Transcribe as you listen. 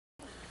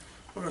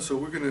All right, so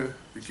we're going to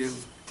begin,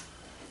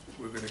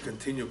 we're going to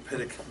continue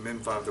Perek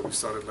Memvav that we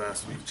started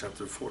last week,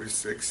 chapter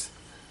 46.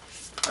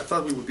 I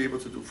thought we would be able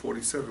to do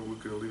 47, we're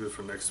going to leave it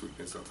for next week,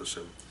 Mitzvah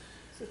Hashem.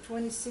 So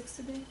 26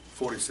 today?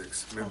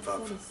 46,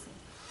 Memvav.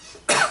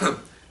 46.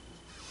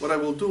 What I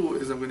will do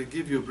is I'm going to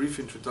give you a brief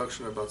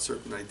introduction about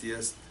certain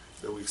ideas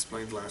that we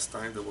explained last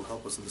time that will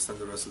help us understand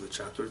the rest of the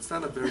chapter. It's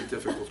not a very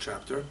difficult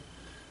chapter,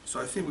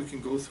 so I think we can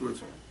go through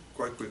it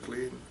quite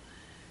quickly,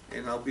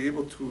 and I'll be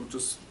able to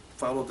just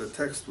follow the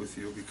text with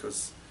you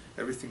because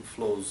everything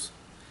flows,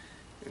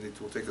 and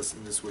it will take us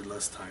in this way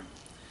less time.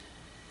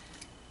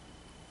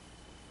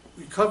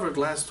 We covered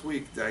last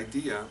week the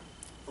idea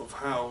of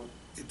how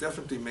it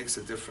definitely makes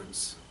a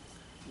difference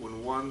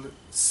when one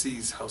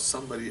sees how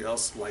somebody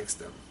else likes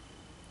them,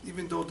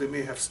 even though they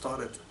may have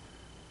started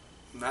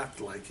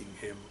not liking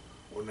him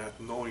or not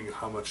knowing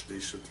how much they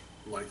should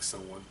like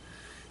someone.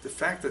 The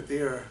fact that they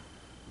are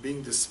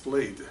being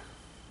displayed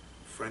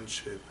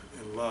friendship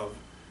and love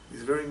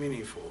is very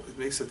meaningful. It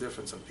makes a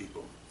difference on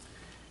people.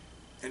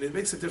 And it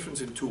makes a difference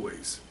in two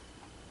ways.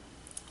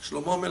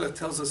 Shlomo Melech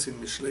tells us in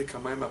Mishlei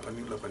Kamayim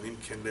Apanim Lapanim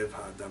Ken Lev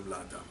Ha'adam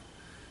La'adam.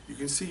 You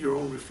can see your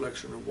own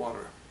reflection in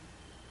water.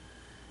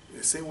 In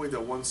the same way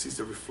that one sees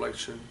the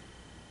reflection,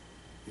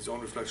 his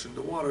own reflection in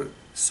the water,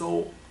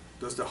 so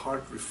does the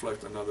heart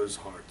reflect another's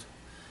heart.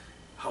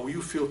 How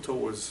you feel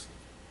towards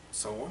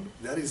someone,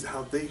 that is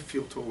how they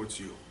feel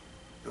towards you.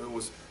 In other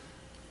words,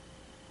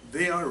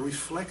 they are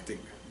reflecting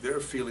their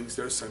feelings,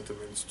 their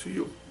sentiments to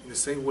you, in the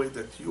same way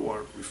that you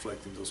are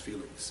reflecting those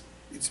feelings.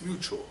 It's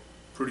mutual,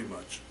 pretty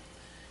much.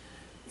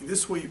 In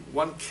this way,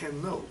 one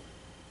can know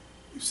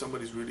if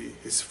somebody's really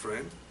his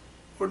friend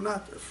or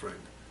not a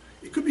friend.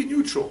 It could be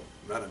neutral,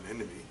 not an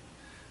enemy,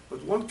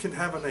 but one can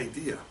have an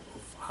idea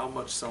of how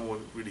much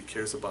someone really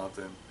cares about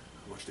them,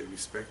 how much they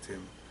respect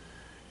him,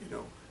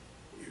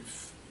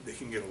 if they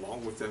can get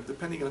along with them,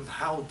 depending on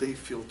how they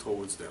feel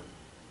towards them.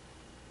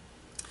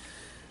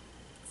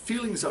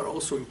 Feelings are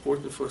also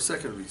important for a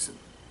second reason,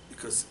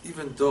 because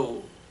even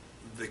though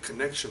the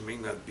connection may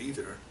not be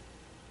there,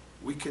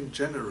 we can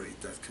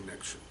generate that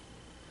connection.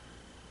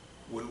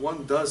 When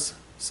one does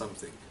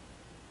something,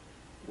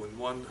 when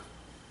one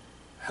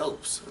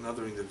helps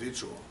another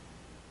individual,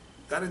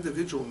 that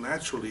individual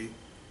naturally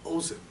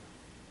owes him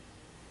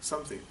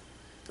something.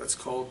 That's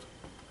called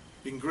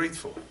being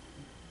grateful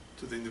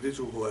to the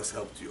individual who has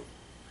helped you.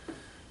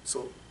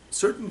 So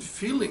certain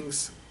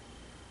feelings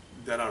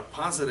that are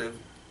positive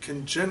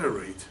can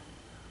generate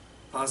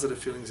positive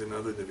feelings in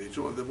another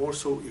individual, and the more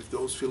so if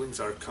those feelings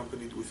are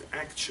accompanied with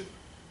action,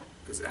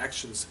 because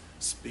actions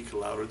speak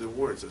louder than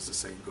words, as the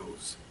saying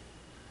goes.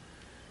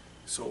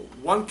 So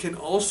one can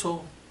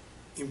also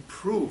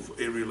improve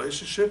a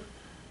relationship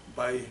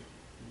by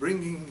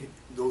bringing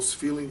those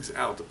feelings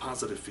out, the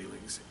positive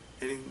feelings,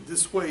 and in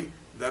this way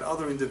that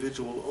other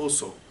individual will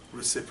also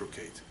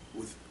reciprocate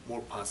with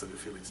more positive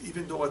feelings,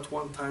 even though at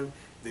one time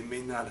they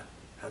may not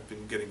have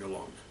been getting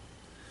along.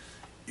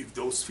 If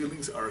those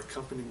feelings are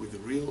accompanied with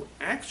real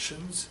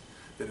actions,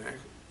 then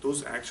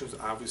those actions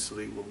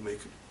obviously will make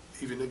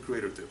even a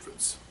greater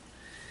difference.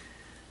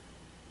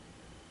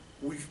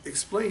 We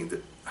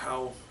explained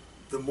how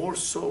the more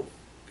so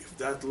if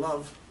that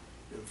love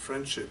and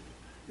friendship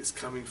is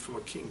coming from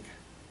a king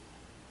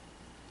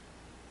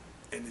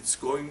and it's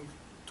going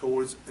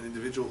towards an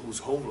individual who's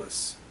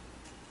homeless,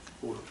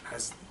 who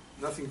has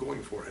nothing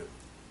going for him,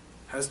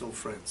 has no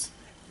friends.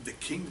 The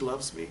king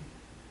loves me.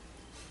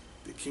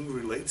 The king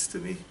relates to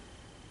me.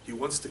 He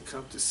wants to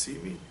come to see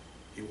me.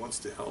 He wants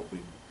to help me.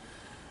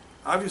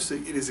 Obviously,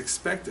 it is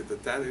expected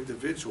that that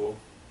individual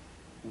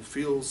who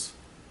feels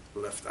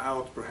left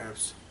out,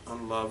 perhaps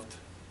unloved,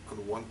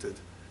 unwanted,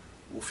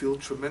 will feel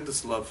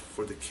tremendous love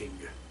for the king,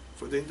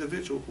 for the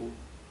individual who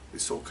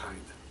is so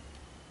kind.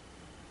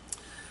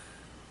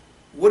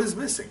 What is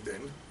missing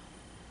then?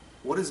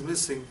 What is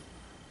missing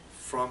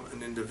from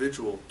an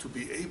individual to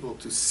be able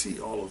to see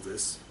all of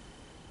this,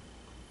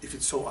 if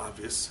it's so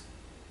obvious?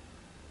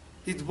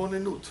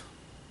 Hitbonenut.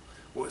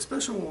 Well,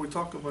 especially when we're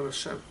talking about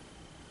Hashem.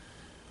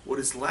 What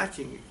is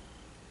lacking,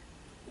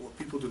 what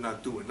people do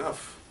not do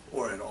enough,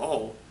 or at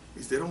all,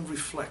 is they don't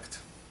reflect.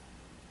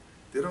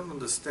 They don't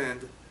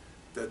understand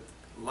that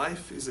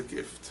life is a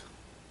gift.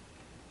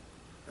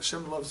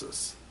 Hashem loves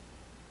us.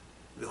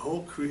 The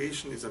whole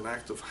creation is an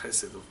act of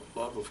chesed, of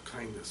love, of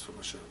kindness from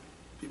Hashem.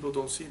 People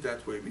don't see it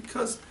that way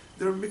because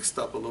they're mixed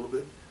up a little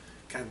bit.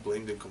 Can't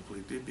blame them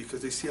completely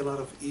because they see a lot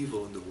of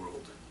evil in the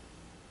world.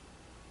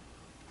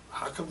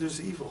 How come there's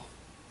evil?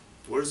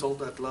 Where's all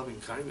that love and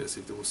kindness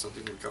if there was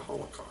something like a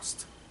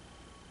Holocaust?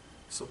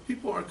 So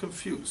people are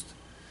confused.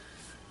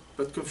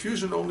 But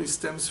confusion only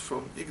stems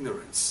from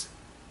ignorance.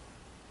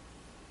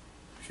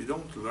 If you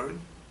don't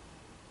learn,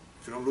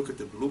 if you don't look at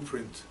the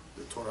blueprint,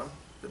 the Torah,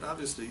 then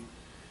obviously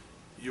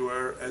you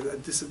are at a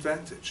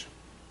disadvantage.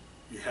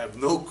 You have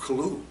no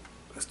clue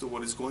as to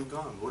what is going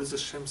on. What is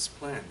Hashem's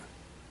plan?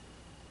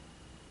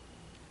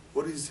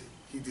 What is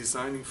He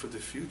designing for the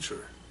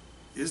future?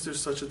 Is there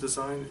such a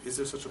design? Is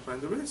there such a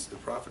plan? There is. The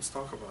prophets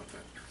talk about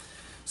that.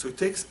 So it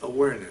takes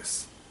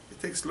awareness.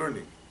 It takes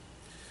learning.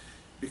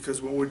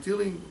 Because when we're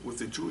dealing with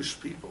the Jewish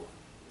people,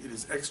 it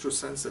is extra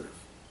sensitive.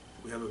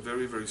 We have a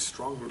very, very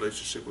strong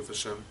relationship with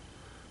Hashem.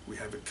 We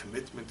have a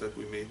commitment that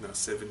we made,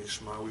 Naaseh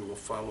v'nishma, we will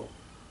follow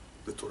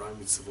the Torah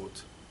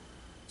mitzvot.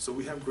 So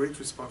we have great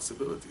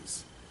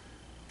responsibilities.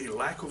 A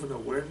lack of an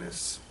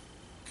awareness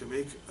can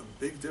make a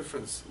big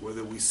difference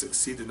whether we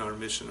succeed in our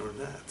mission or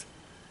not.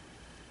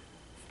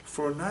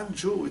 For a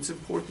non-Jew, it's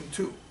important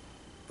too.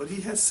 But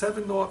he has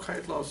 7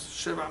 Noachite laws,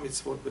 Sheva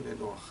mitzvot b'nei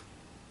Noach.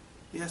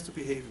 He has to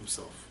behave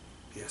himself.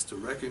 He has to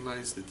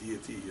recognize the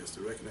deity. He has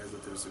to recognize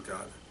that there's a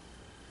God.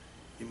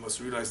 He must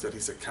realize that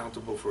he's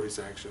accountable for his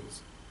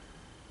actions.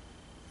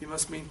 He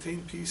must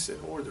maintain peace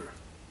and order.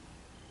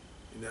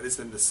 And that is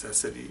the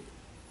necessity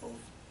of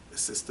a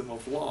system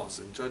of laws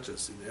and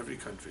judges in every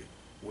country.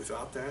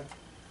 Without that,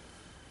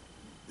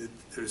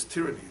 there's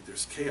tyranny,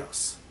 there's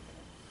chaos.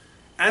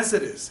 As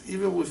it is,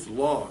 even with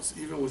laws,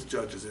 even with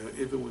judges, and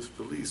even with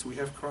police, we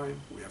have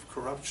crime, we have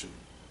corruption.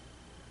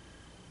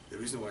 The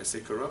reason why I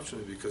say corruption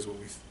is because when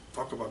we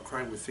talk about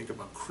crime, we think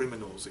about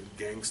criminals and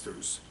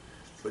gangsters.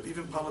 But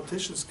even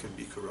politicians can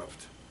be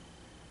corrupt.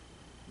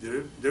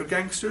 They're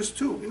gangsters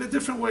too, in a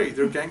different way.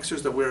 They're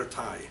gangsters that wear a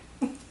tie.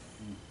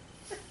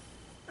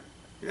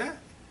 Yeah?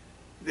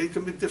 They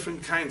commit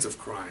different kinds of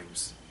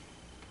crimes.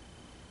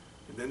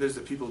 And then there's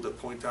the people that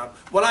point out,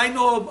 well, I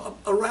know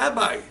a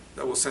rabbi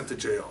that was sent to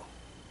jail.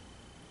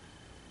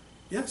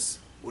 Yes.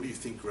 What do you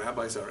think,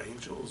 rabbis are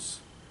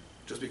angels?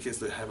 Just because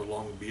they have a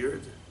long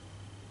beard?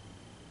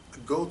 A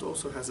goat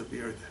also has a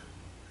beard.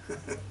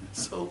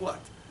 So what?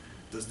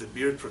 Does the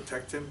beard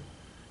protect him?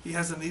 He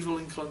has an evil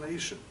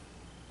inclination.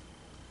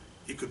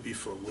 It could be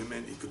for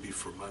women, it could be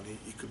for money,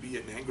 it could be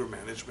an anger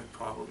management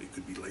problem, it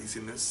could be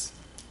laziness.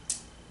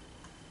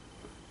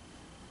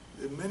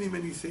 There are many,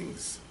 many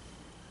things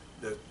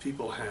that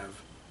people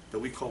have that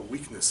we call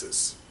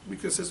weaknesses.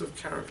 Weaknesses of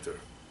character.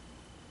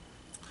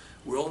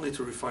 We all need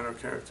to refine our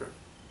character.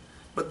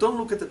 But don't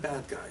look at the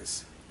bad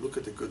guys. Look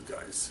at the good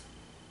guys.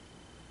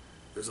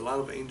 There's a lot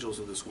of angels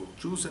in this world,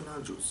 Jews and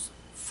non-Jews.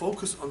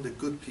 Focus on the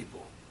good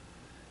people,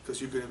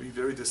 because you're going to be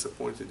very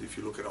disappointed if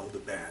you look at all the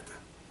bad.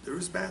 There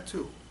is bad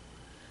too.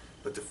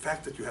 But the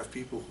fact that you have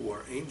people who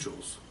are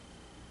angels,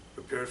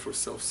 prepared for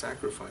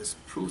self-sacrifice,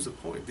 proves the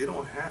point. They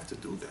don't have to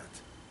do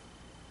that.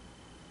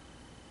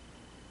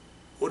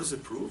 What does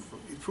it prove?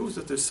 It proves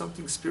that there's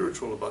something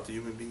spiritual about the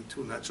human being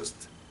too, not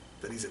just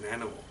that he's an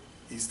animal.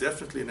 He's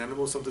definitely an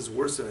animal, sometimes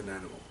worse than an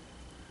animal.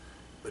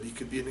 But he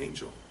could be an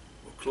angel,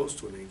 or close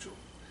to an angel.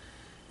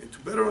 And to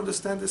better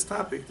understand this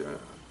topic,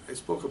 I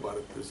spoke about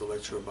it. There's a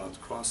lecture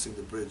about crossing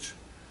the bridge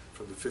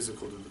from the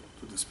physical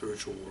to the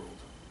spiritual world.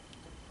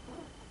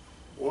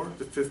 Or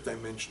the 5th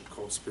dimension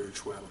called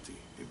spirituality.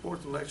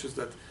 Important lectures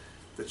that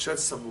shed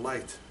some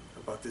light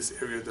about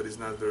this area that is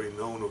not very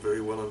known or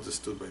very well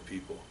understood by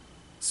people.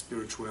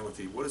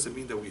 Spirituality. What does it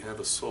mean that we have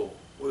a soul?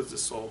 What is the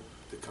soul,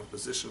 the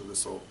composition of the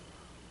soul,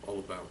 all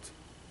about?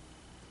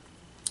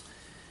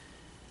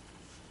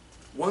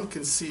 One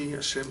can see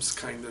Hashem's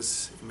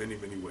kindness in many,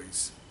 many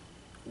ways.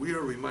 We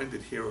are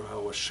reminded here of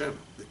how Hashem,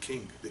 the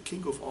king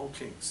of all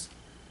kings,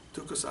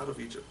 took us out of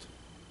Egypt.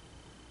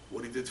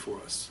 What he did for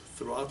us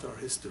throughout our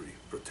history,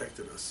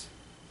 protected us.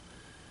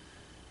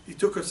 He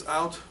took us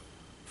out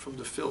from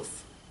the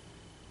filth.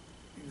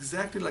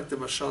 Exactly like the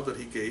mashal that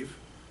he gave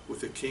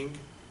with the king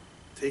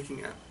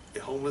taking a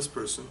homeless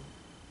person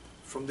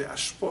from the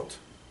ashpot,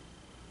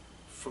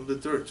 from the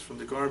dirt, from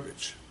the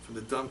garbage, from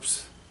the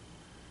dumps,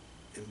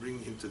 and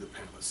bringing him to the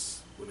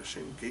palace. When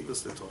Hashem gave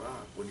us the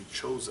Torah, when he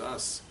chose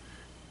us,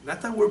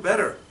 not that we're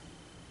better.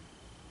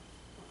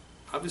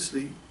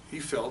 Obviously, he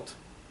felt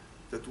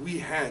that we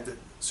had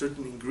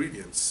certain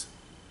ingredients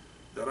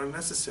that are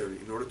necessary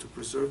in order to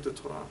preserve the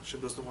Torah. Hashem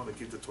doesn't want to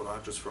give the Torah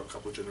just for a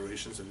couple of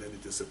generations and then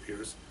it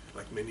disappears,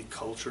 like many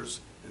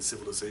cultures and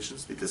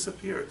civilizations. They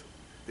disappeared.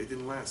 They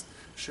didn't last.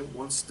 Hashem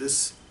wants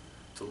this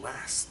to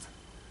last.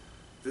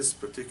 This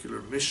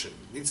particular mission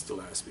needs to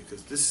last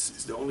because this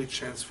is the only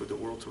chance for the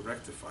world to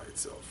rectify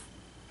itself.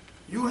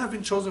 You have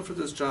been chosen for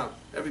this job.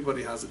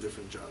 Everybody has a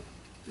different job.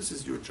 This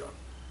is your job,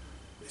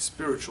 a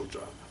spiritual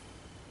job.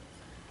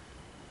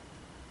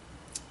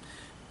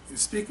 In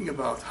speaking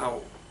about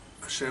how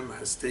Hashem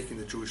has taken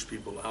the Jewish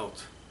people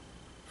out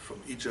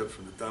from Egypt,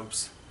 from the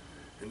dumps,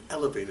 and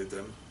elevated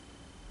them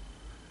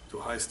to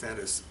a high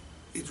status,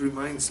 it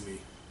reminds me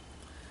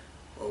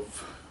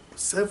of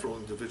several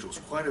individuals,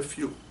 quite a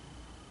few,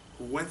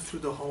 who went through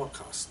the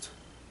Holocaust.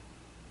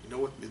 You know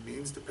what it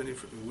means, depending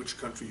on in which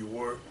country you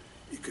were?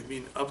 It could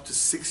mean up to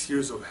 6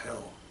 years of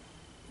hell,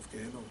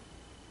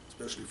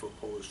 especially for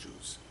Polish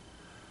Jews.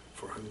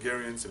 For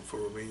Hungarians and for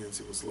Romanians,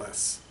 it was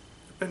less,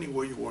 depending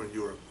where you were in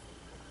Europe.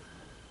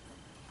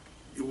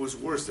 It was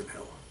worse than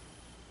hell.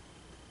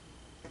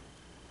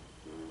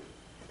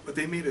 But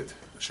they made it.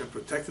 Hashem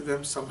protected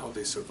them. Somehow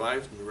they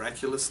survived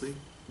miraculously.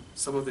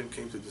 Some of them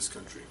came to this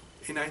country.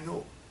 And I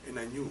know, and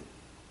I knew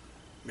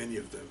many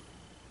of them.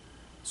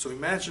 So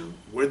imagine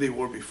where they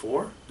were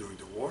before, during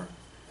the war,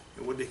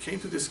 and when they came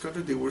to this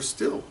country, they were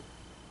still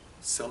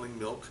selling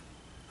milk.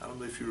 I don't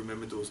know if you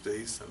remember those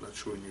days, I'm not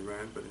sure in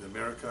Iran, but in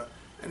America,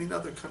 and in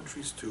other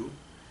countries too,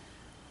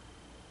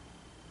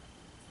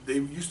 they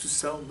used to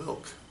sell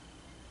milk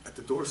at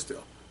the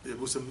doorstep. There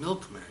was a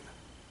milkman.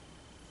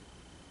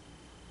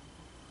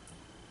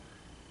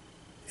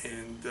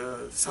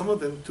 And some of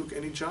them took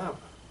any job.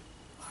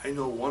 I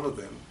know one of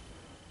them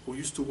who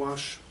used to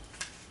wash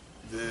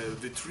the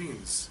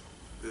vitrines,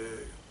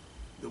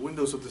 the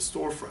windows of the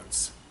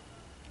storefronts.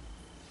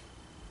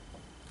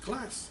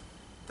 Glass.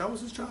 That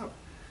was his job.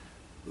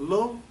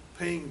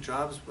 Low-paying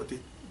jobs, but they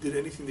did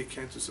anything they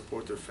can to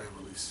support their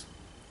families.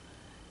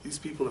 These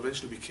people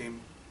eventually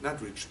became,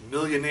 not rich,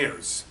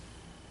 millionaires.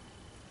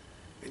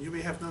 And you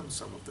may have known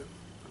some of them.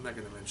 I'm not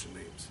going to mention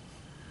names.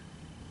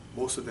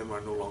 Most of them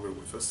are no longer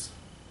with us.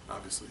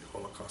 Obviously,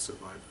 Holocaust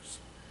survivors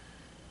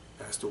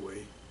passed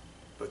away.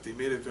 But they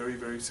made it very,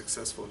 very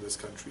successful in this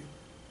country.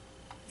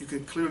 You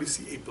can clearly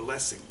see a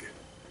blessing.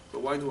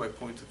 But why do I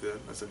point to them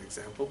as an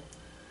example?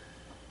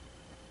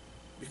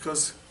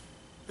 Because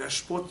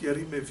Nashpot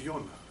Yarim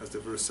Evyon, as the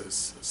verse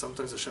says,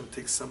 sometimes Hashem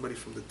takes somebody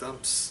from the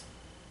dumps.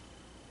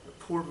 A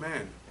poor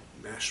man,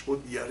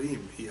 Nashpot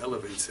Yarim, he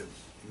elevates him.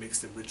 He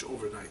makes him rich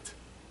overnight.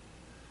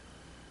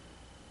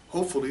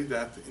 Hopefully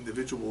that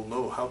individual will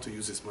know how to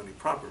use his money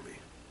properly.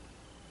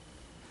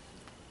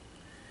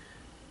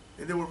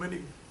 And there were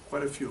many,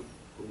 quite a few,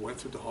 who went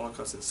through the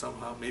Holocaust and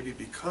somehow, maybe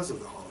because of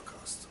the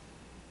Holocaust,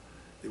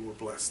 they were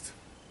blessed.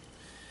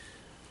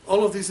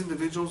 All of these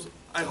individuals,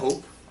 I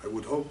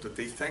would hope that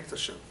they thanked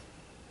Hashem.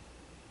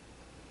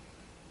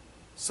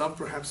 Some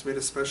perhaps made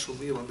a special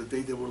meal on the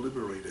day they were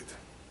liberated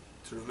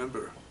to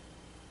remember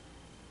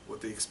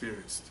what they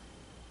experienced,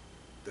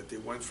 that they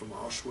went from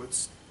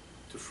Auschwitz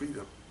to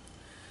freedom.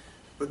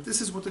 But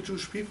this is what the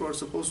Jewish people are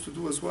supposed to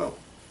do as well.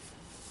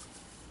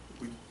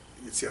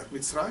 Yetziat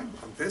Mitzrayim,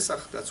 on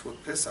Pesach, that's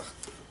what Pesach,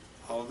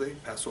 holiday,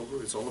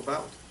 Passover, is all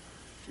about,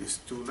 is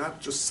to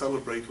not just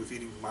celebrate with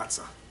eating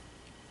matzah.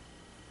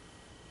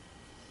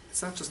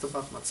 It's not just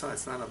about matzah,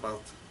 it's not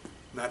about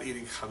not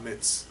eating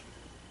chametz.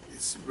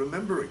 It's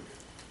remembering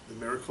the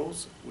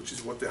miracles, which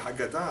is what the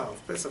Haggadah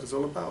of Pesach is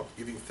all about,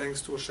 giving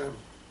thanks to Hashem.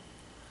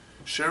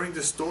 Sharing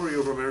the story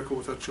of a miracle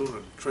with our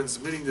children,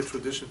 transmitting the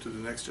tradition to the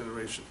next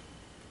generation.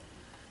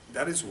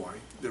 That is why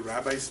the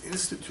rabbis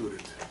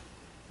instituted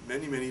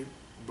many, many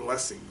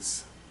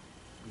blessings,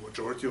 the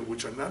majority of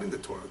which are not in the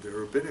Torah, they're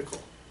rabbinical.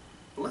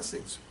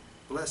 Blessings.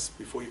 Bless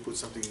before you put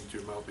something into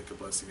your mouth, make a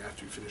blessing.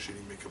 After you finish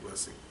eating, make a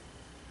blessing.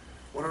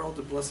 What are all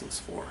the blessings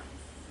for?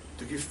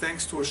 To give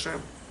thanks to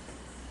Hashem,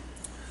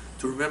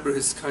 to remember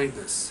His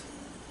kindness.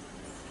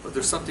 But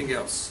there's something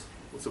else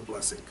with the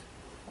blessing.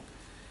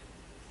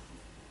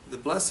 The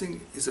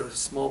blessing is a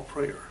small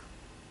prayer.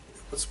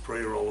 What's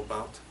prayer all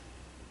about?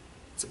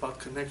 It's about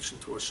connection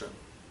to Hashem.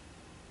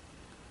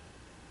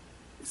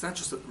 It's not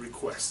just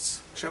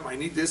requests. Hashem, I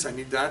need this, I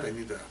need that, I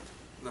need that.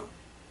 No.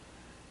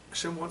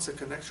 Hashem wants a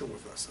connection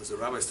with us. As the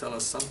rabbis tell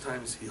us,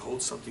 sometimes He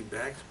holds something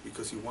back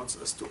because He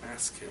wants us to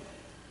ask Him.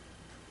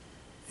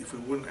 If we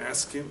wouldn't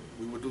ask Him,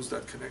 we would lose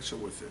that connection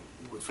with Him.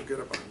 We would forget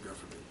about Him, God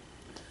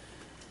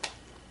forbid.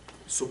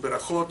 So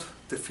berachot,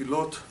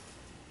 tefillot,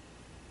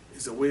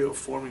 is a way of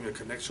forming a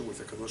connection with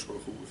HaKadosh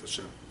Baruch Hu, with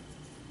Hashem.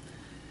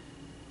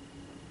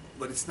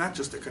 But it's not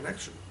just a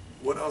connection.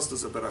 What else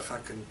does a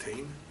beracha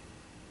contain?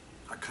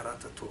 Hakarat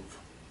HaTov,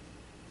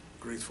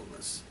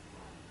 gratefulness.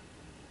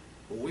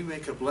 When we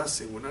make a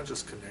blessing, we're not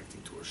just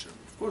connecting to Hashem.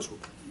 Of course, we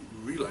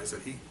realize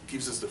that He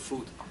gives us the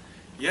food.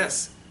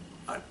 Yes,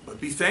 but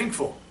be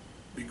thankful.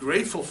 Be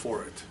grateful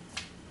for it.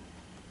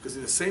 Because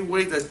in the same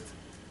way that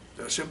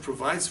Hashem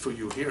provides for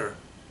you here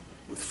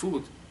with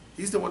food,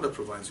 He's the one that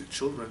provides you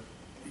children.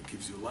 He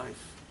gives you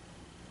life.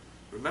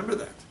 Remember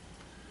that.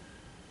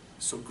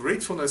 So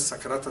gratefulness,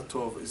 Hakarat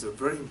HaTov, is a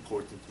very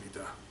important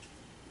midah.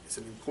 It's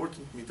an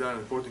important midah, an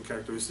important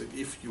characteristic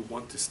if you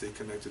want to stay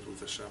connected with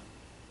Hashem.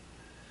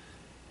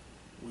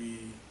 We,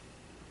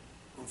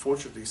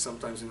 unfortunately,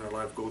 sometimes in our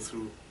life go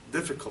through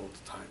difficult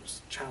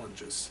times,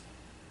 challenges.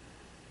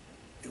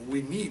 And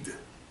we need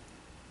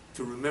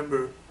to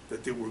remember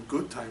that there were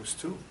good times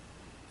too.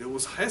 There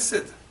was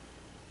chesed.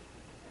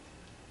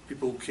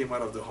 People who came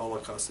out of the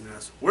Holocaust and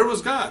asked, where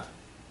was God?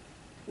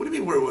 What do you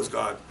mean, where was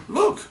God?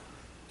 Look,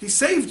 He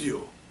saved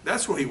you.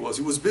 That's where He was.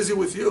 He was busy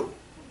with you.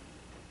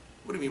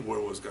 What do you mean, where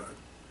was God?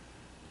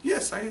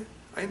 Yes, I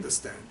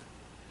understand.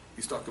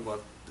 He's talking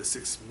about the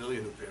 6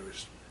 million who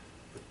perished.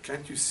 But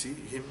can't you see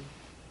Him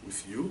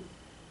with you?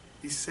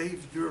 He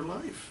saved your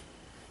life.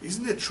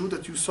 Isn't it true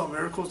that you saw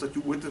miracles, that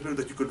you witnessed,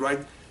 that you could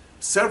write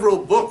several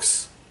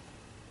books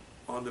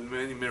on the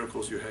many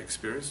miracles you had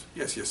experienced?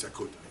 Yes, I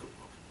could.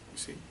 You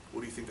see?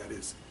 What do you think that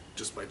is?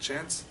 Just by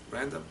chance?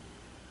 Random?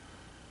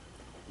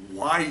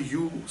 Why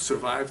you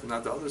survived and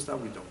not the others? That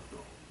we don't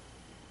know.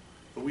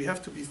 But we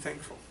have to be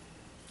thankful.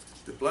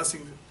 The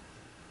blessing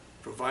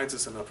provides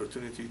us an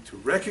opportunity to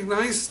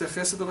recognize the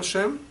chesed of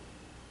Hashem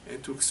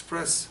and to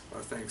express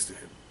our thanks to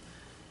Him.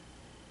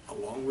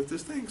 Along with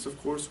these things, of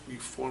course, we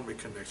form a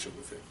connection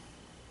with Him.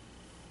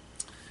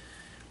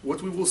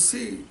 What we will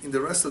see in the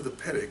rest of the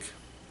Perek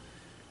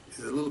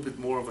is a little bit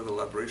more of an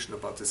elaboration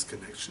about this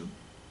connection,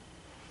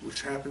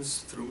 which happens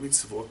through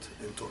mitzvot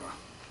and Torah.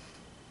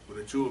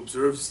 a Jew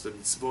observes the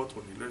mitzvot,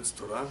 when he learns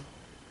Torah,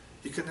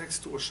 he connects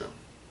to Hashem.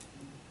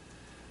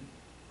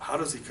 How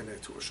does he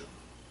connect to Hashem?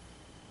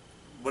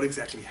 What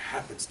exactly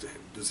happens to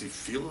him? Does he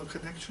feel a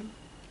connection?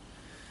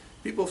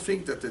 People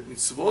think that the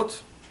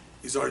mitzvot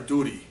is our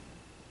duty.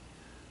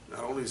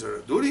 Not only is it our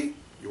duty,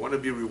 you want to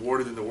be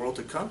rewarded in the world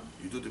to come,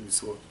 you do the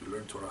mitzvot, you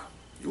learn Torah.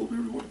 You will be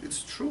rewarded.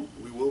 It's true.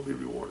 We will be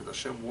rewarded.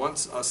 Hashem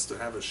wants us to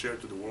have a share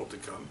to the world to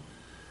come,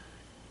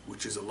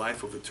 which is a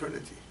life of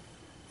eternity.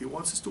 He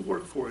wants us to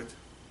work for it,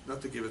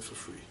 not to give it for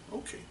free.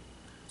 Okay.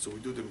 So we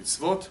do the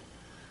mitzvot,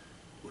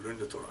 we learn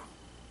the Torah.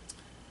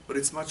 But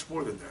it's much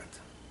more than that.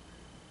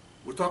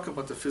 We're talking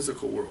about the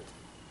physical world.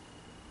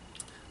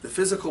 The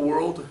physical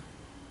world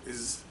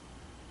is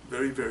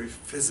very, very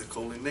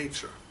physical in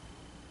nature.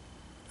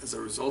 As a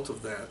result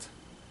of that,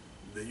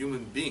 the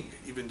human being,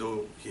 even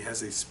though he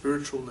has a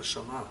spiritual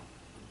neshama, a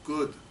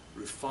good,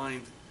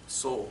 refined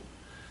soul,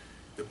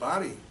 the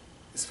body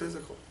is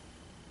physical.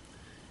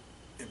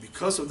 And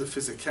because of the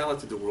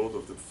physicality of the world,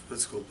 of the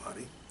physical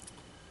body,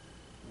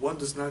 one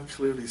does not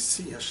clearly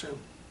see Hashem.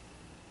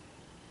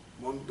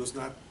 One does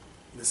not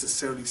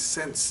necessarily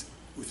sense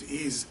with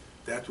ease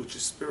that which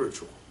is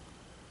spiritual.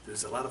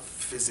 There's a lot of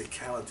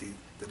physicality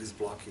that is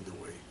blocking the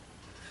way.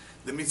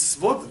 The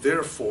mitzvot,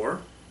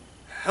 therefore,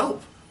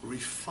 help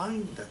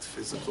refine that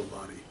physical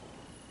body.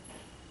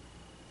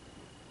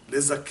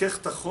 Lezakech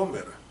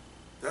tachomer.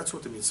 That's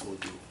what the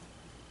mitzvot do.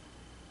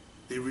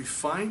 They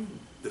refine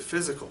the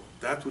physical,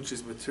 that which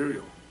is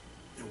material.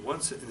 And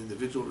once an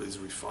individual is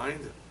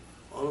refined,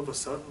 all of a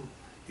sudden,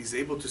 he's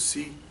able to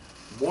see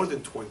more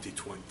than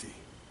 20/20.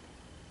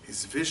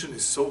 His vision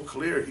is so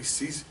clear, he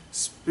sees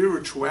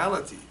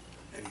spirituality,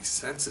 and he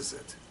senses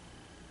it.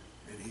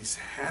 And he's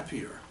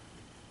happier.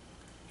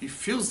 He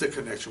feels the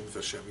connection with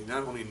Hashem. He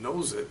not only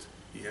knows it,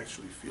 he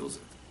actually feels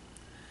it.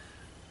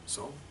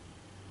 So,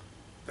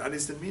 that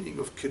is the meaning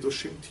of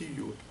Kedoshim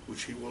Tiyu,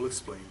 which he will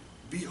explain.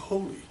 Be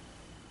holy.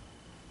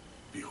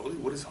 Be holy?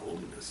 What is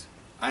holiness?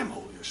 I'm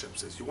holy, Hashem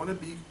says. You want to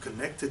be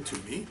connected to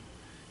me?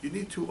 You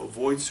need to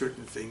avoid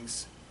certain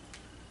things.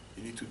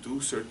 You need to do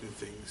certain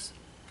things.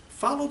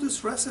 Follow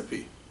this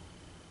recipe.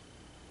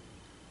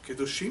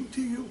 Kedoshim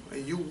Tiyu,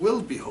 and you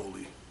will be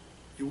holy.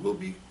 You will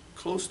be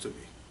close to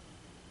me.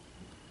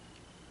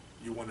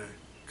 You want to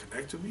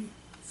connect to me?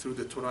 Through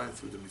the Torah and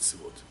through the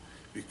mitzvot.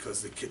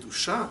 Because the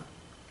Kedusha,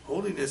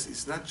 holiness,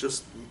 is not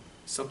just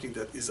something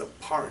that is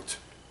apart,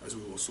 as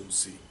we will soon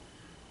see,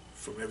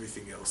 from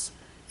everything else.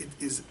 It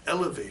is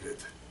elevated.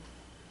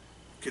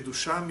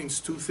 Kedusha means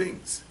two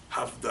things,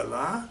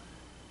 Havdalah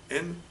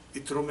and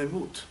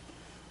Itromemut.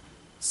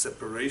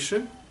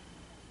 Separation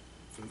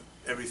from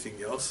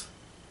everything else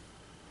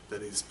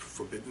that is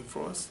forbidden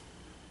for us,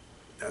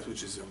 that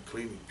which is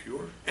unclean and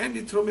pure, and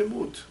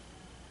Itromemut,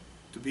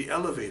 to be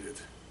elevated,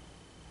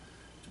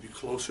 to be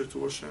closer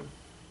to Hashem.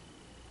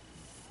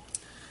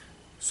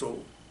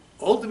 So,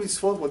 all the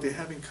mitzvot, what they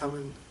have in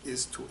common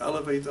is to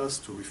elevate us,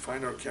 to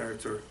refine our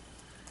character.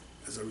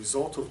 As a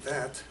result of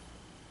that,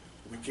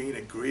 we gain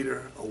a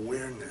greater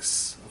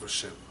awareness of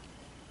Hashem.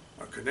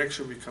 Our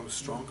connection becomes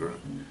stronger,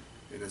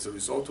 and as a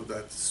result of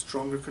that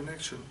stronger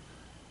connection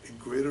and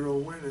greater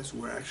awareness,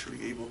 we're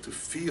actually able to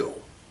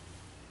feel,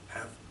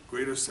 have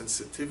greater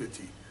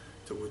sensitivity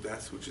toward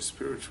that which is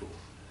spiritual.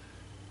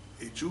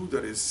 A Jew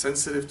that is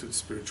sensitive to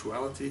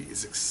spirituality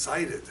is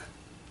excited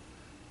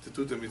to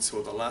do the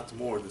mitzvot a lot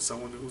more than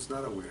someone who's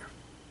not aware,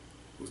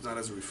 who's not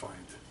as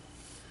refined.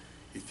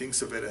 He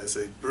thinks of it as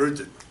a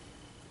burden.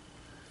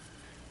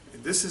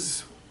 And this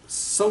is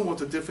somewhat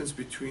the difference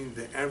between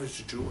the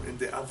average Jew and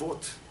the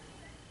Avot.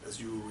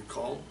 As you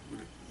recall, we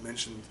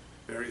mentioned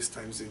various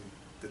times in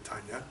the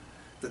Tanya,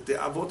 that the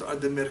Avot are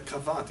the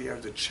Merkava, they are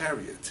the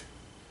chariot.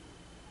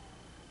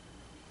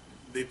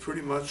 They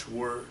pretty much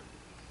were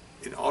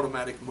in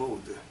automatic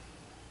mode.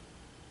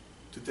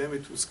 To them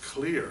it was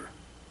clear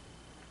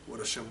what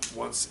Hashem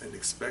wants and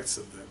expects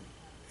of them,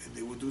 and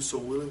they would do so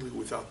willingly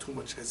without too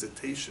much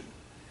hesitation.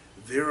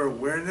 Their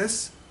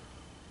awareness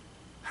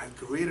had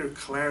greater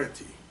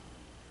clarity.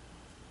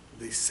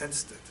 They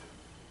sensed it.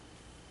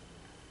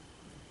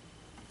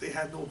 They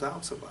had no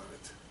doubts about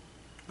it.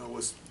 Now, it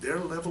was their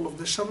level of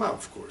neshama,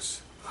 of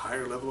course, the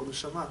higher level of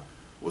neshama,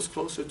 was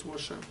closer to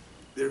Hashem.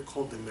 They're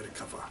called the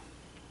Merkava,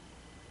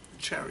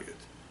 the chariot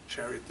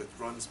that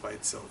runs by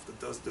itself, that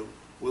does the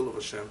will of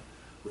Hashem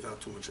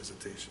without too much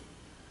hesitation.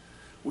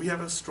 We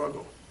have a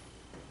struggle.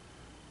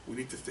 We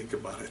need to think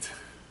about it.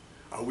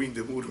 Are we in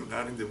the mood or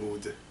not in the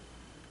mood?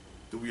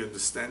 Do we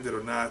understand it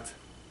or not?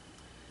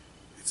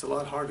 It's a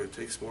lot harder, it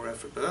takes more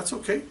effort, but that's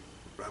okay.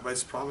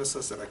 Rabbis promise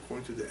us that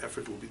according to the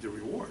effort will be the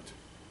reward.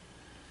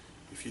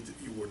 If you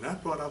were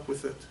not brought up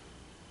with it,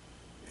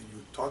 and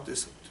you taught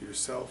this to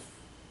yourself,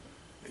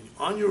 and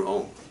on your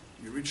own,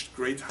 you reached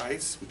great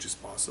heights, which is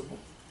possible,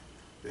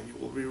 then you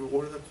will be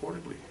rewarded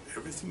accordingly.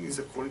 Everything is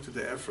according to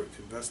the effort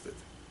invested.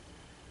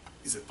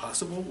 Is it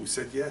possible? We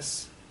said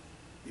yes.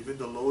 Even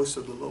the lowest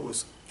of the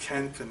lowest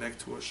can connect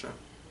to Hashem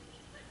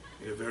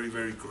in a very,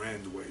 very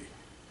grand way.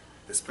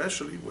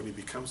 Especially when he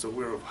becomes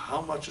aware of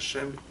how much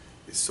Hashem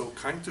is so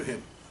kind to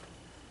him.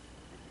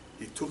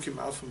 He took him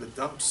out from the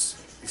dumps.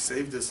 He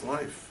saved his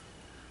life.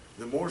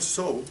 The more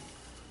so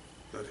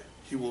that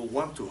he will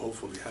want to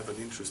hopefully have an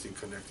interest in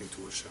connecting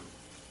to Hashem.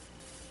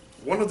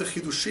 One of the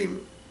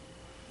Chidushim,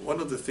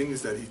 one of the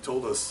things that he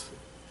told us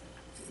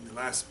in the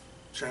last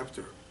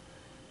chapter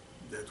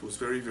that was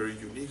very, very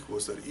unique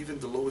was that even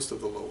the lowest of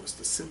the lowest,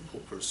 the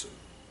simple person,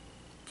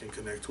 can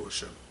connect to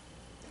Hashem.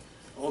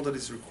 All that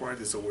is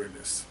required is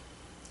awareness.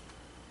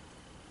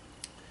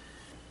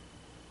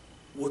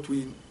 What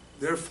we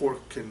therefore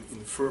can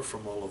infer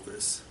from all of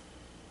this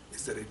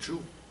is that a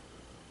Jew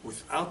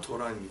without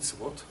Torah and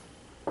mitzvot,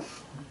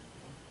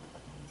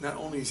 not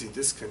only is he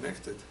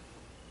disconnected,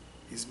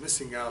 he's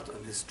missing out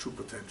on his true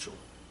potential.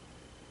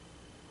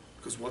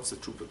 Because what's the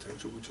true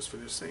potential? We just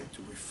finished saying,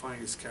 to refine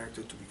his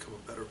character, to become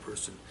a better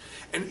person.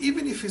 And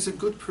even if he's a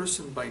good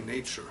person by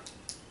nature,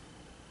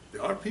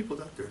 there are people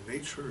that their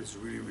nature is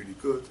really, really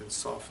good and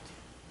soft.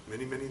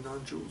 Many, many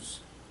non-Jews,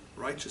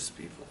 righteous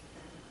people.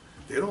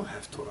 They don't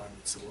have Torah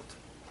and mitzvot.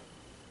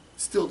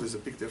 Still, there's a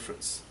big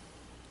difference.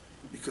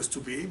 Because to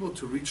be able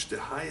to reach the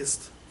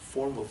highest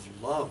form of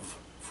love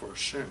for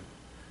Hashem,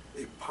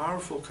 a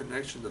powerful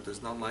connection that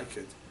there's none like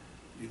it,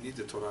 you need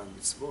the Torah and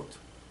mitzvot.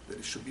 That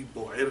it should be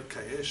bo'er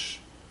kaesh,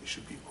 it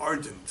should be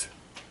ardent,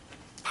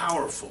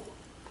 powerful,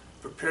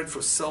 prepared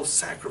for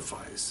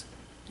self-sacrifice.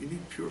 You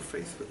need pure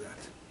faith for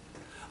that.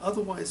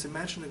 Otherwise,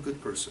 imagine a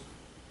good person.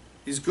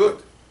 He's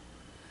good.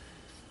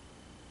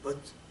 But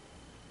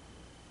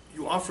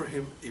you offer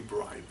him a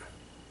bribe,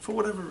 for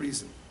whatever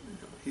reason.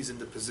 He's in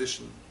the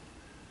position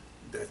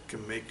that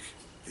can make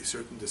a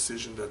certain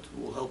decision that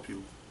will help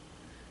you.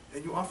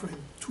 And you offer him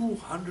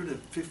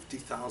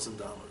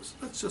 $250,000.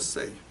 Let's just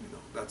say,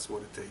 that's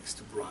what it takes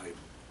to bribe.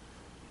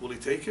 Will he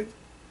take it?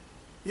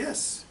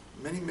 Yes.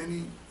 Many,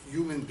 many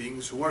human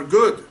beings who are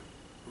good,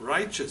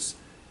 righteous,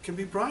 can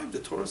be bribed. The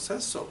Torah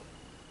says so.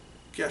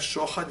 The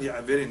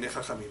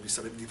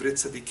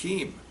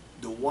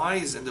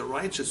wise and the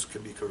righteous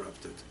can be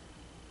corrupted.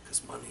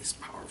 Because money is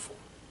powerful.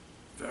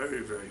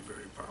 Very, very,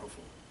 very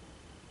powerful.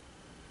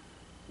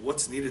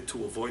 What's needed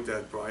to avoid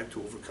that bribe,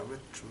 to overcome it?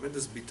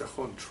 Tremendous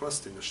bitachon,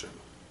 trust in Hashem.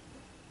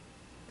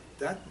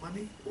 That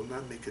money will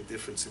not make a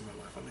difference in my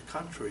life. On the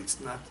contrary,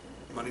 it's not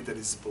money that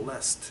is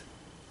blessed.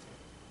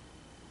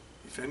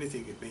 If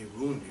anything, it may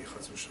ruin me,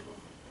 chas v'shalom.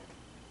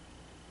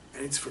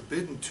 And it's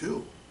forbidden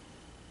too.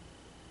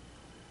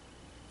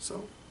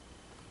 So,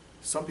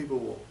 some people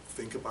will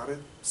think about it,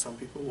 some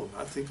people will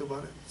not think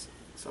about it.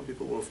 Some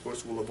people, will, of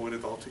course, will avoid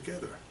it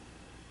altogether,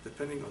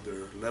 depending on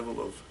their level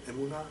of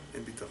emunah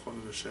and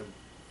bitachon in Hashem.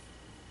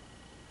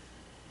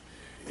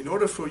 In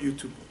order for you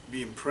to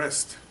be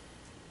impressed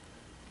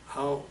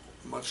how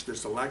much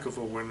there's a lack of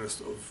awareness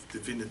of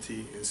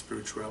divinity and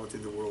spirituality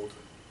in the world,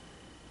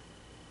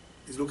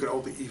 is look at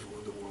all the evil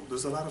in the world.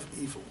 There's a lot of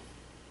evil.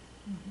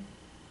 Mm-hmm.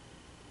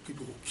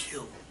 People who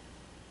kill.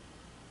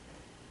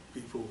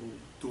 People who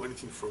do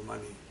anything for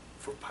money,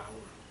 for power.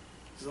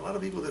 There's a lot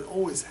of evil that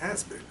always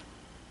has been.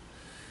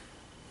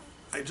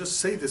 I just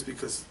say this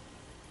because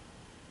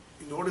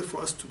in order for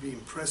us to be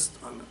impressed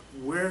on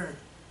where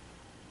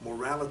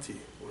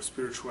morality or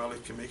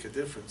spirituality can make a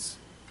difference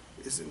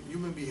is in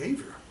human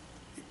behavior.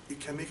 It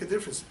can make a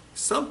difference.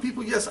 Some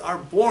people, yes, are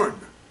born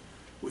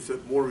with a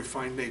more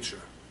refined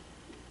nature,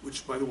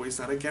 which, by the way, is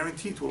not a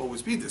guarantee it will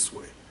always be this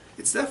way.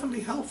 It's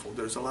definitely helpful.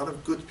 There's a lot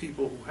of good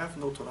people who have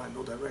no Torah,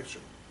 no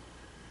direction.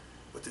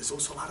 But there's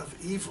also a lot of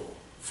evil.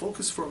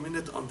 Focus for a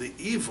minute on the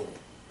evil.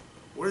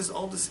 Where is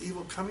all this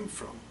evil coming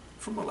from?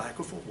 From a lack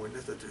of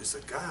awareness that there is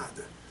a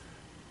God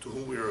to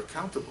whom we are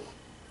accountable.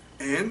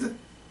 And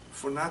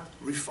for not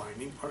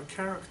refining our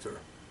character.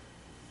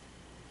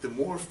 The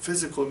more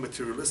physical and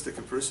materialistic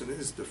a person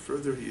is, the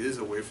further he is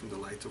away from the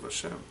light of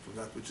Hashem, from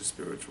that which is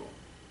spiritual.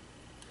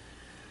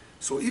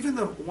 So even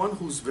the one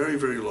who's very,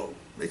 very low,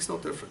 makes no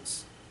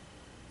difference.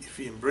 If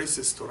he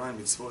embraces Torah and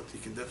mitzvot, he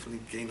can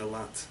definitely gain a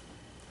lot.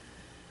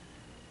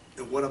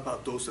 And what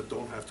about those that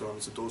don't have Torah,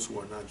 so those who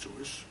are not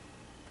Jewish?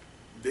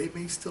 They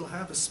may still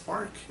have a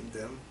spark in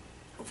them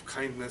of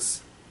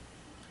kindness,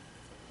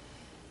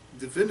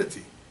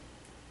 divinity,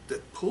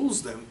 that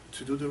pulls them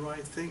to do the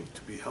right thing,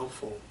 to be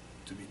helpful,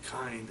 to be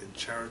kind and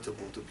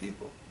charitable to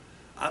people.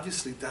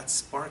 Obviously, that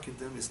spark in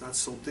them is not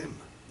so dim.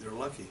 They're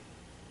lucky.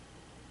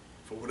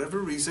 For whatever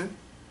reason,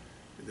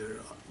 there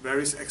are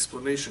various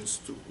explanations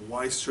to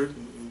why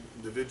certain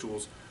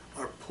individuals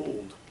are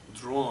pulled,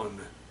 drawn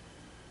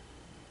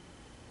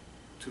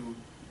to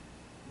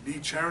be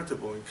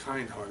charitable and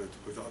kind-hearted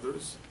with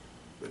others,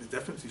 but it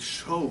definitely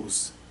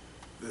shows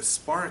the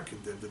spark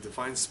in them, the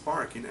divine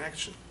spark in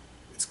action.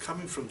 It's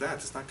coming from that.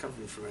 It's not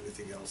coming from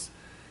anything else.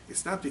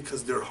 It's not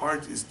because their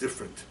heart is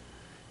different.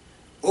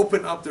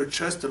 Open up their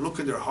chest and look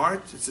in their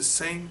heart. It's the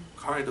same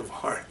kind of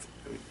heart.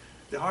 I mean,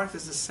 the heart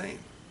is the same.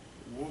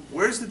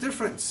 Where's the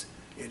difference?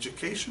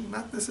 Education?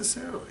 Not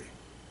necessarily.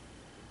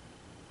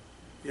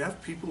 You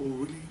have people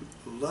who really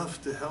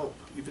love to help,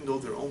 even though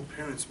their own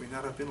parents may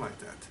not have been like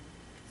that.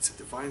 It's a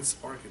divine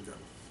spark in them.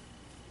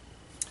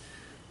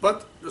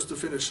 But, just to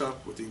finish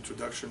up with the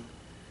introduction,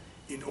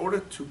 in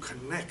order to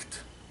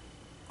connect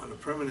on a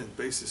permanent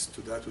basis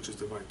to that which is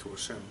divine, to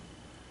Hashem,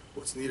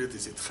 what's needed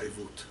is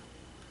itchayvut,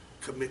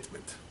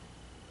 commitment.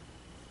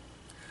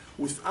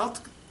 Without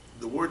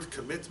the word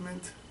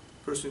commitment,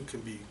 a person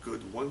can be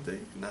good one day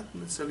and not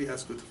necessarily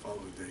as good the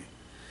following day.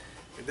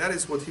 And that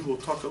is what he will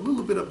talk a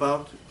little bit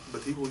about,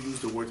 but he will use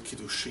the word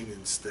kiddushin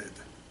instead.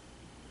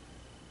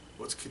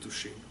 What's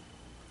kiddushin?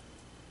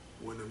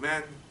 When a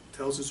man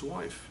tells his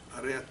wife,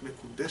 Areat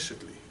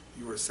mekudeshet li,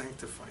 you are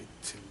sanctified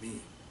to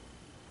me.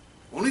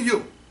 Only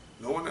you,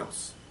 no one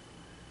else.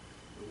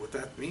 And what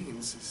that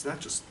means is not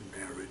just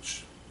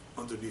marriage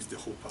underneath the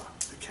chuppah,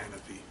 the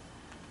canopy.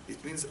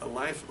 It means a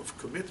life of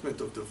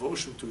commitment, of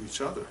devotion to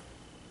each other.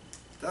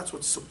 That's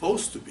what's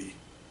supposed to be.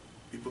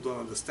 People don't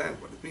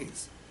understand what it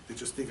means. They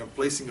just think I'm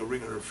placing a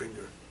ring on her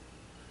finger.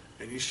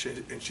 And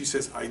she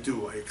says, I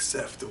do, I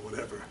accept, or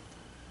whatever,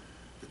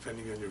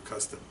 depending on your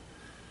custom.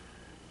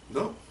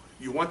 No.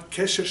 You want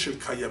kesher shel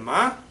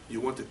kayama,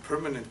 you want a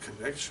permanent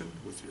connection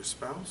with your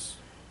spouse.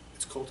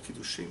 It's called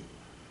kiddushin.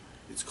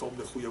 It's called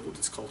mechuyavut,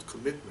 it's called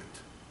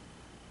commitment.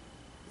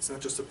 It's not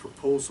just a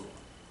proposal,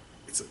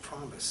 it's a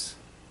promise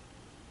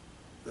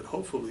that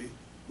hopefully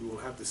we will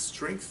have the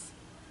strength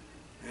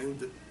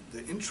and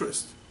the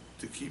interest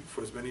to keep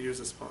for as many years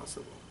as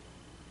possible.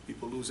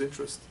 People lose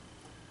interest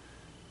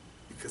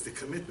because the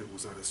commitment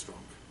was not as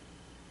strong.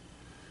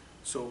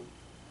 So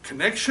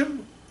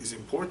connection is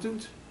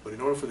important, but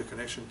in order for the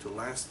connection to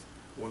last,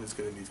 one is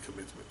going to need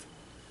commitment.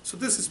 So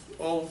this is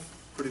all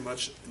pretty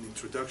much an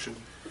introduction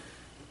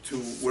to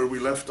where we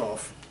left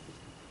off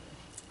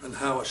and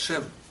how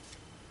Hashem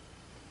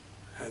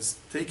has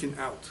taken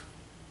out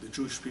the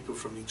Jewish people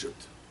from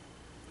Egypt,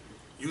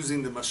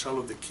 using the mashal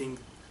of the king,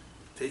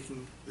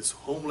 taking this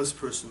homeless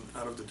person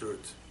out of the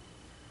dirt.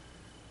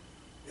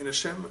 And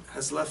Hashem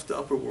has left the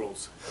upper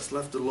worlds, has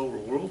left the lower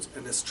worlds,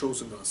 and has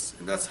chosen us.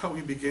 And that's how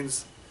he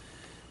begins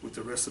with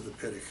the rest of the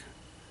Perek.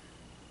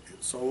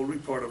 So I will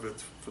read part of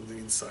it from the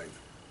inside.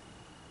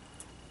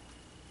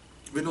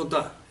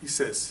 V'noda, he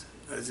says,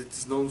 as it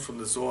is known from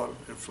the Zohar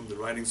and from the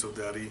writings of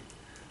the Ari,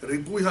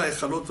 Ribui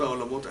ha'echalot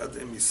va'olamot ad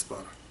em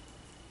mispar.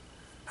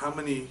 How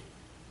many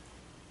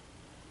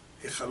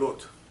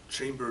echalot,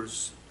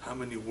 chambers, how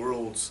many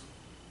worlds,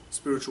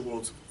 spiritual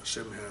worlds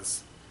Hashem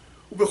has.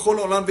 ובכל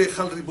העולם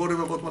והיכל ריבו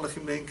רבבות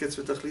מלאכים לאין קץ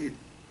ותכלית.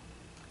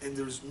 And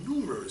there's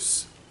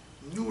numerous,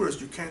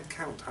 you can't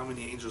count how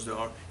many angels there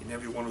are in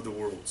every one of the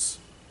worlds.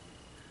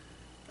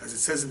 As it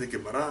says in the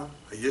Gemara,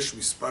 Hayesh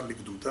mispar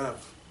ligdudav.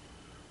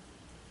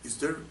 Is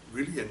there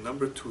really a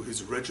number to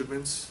his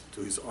regiments,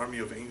 to his army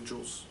of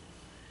angels?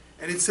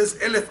 And it says,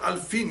 Elef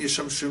alfin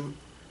yeshamshune.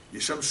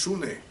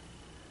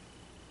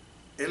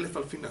 Elef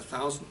alfin,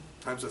 1,000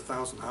 times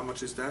 1,000. How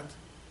much is that?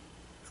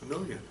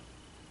 1,000,000.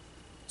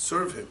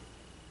 Serve him.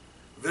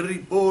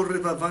 Veribo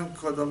revavan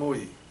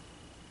kadamoi.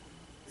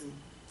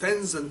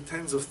 Tens and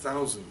tens of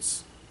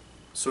thousands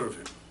serve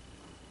him.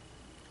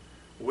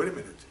 Wait a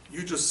minute.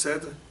 You just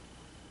said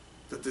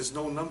that there's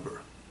no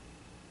number.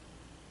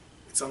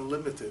 It's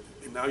unlimited.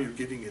 And now you're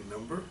giving a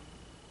number?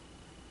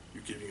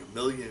 You're giving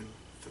 1,000,000,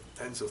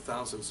 tens of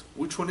thousands.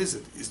 Which one is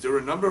it? Is there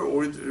a number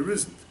or there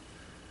isn't?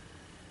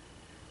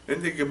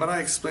 And the Gemara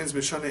explains,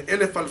 Meshane,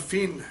 Elef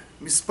alfin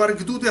mispar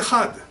gdud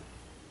echad.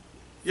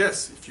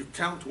 Yes, if you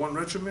count one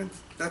regiment,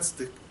 that's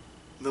the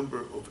number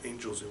of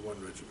angels in one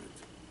regiment.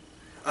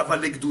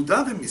 Aval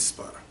legdudav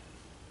mispar.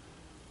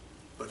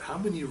 But how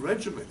many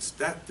regiments?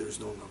 That there's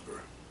no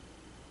number.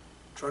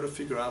 Try to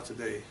figure out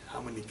today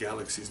how many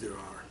galaxies there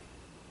are.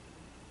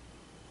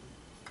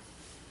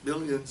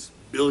 Millions,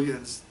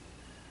 billions.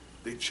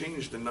 They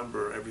change the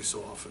number every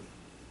so often.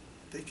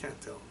 They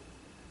can't tell.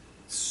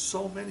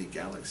 So many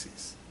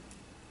galaxies.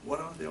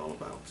 What are they all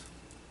about?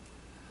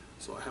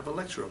 So I have a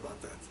lecture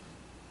about that.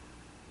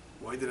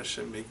 Why did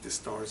Hashem make the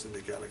stars and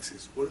the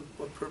galaxies?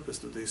 What purpose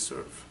do they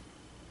serve?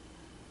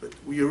 But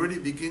we already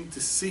begin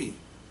to see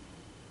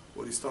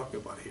what he's talking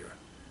about here.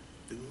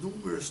 The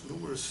numerous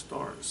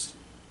stars.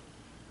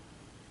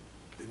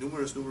 The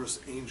numerous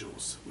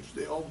angels, which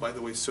they all, by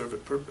the way, serve a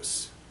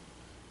purpose.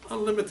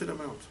 Unlimited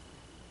amount.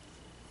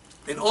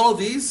 And all of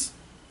these,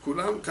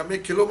 kulam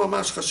kameh kelo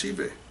mamash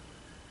chashive.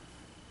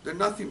 They're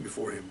nothing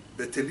before him.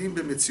 Betelim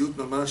b'metziut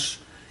mamash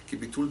ki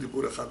bitul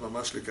dibur echad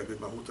mamash legabe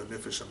mahut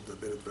hanefesh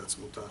hamedaberet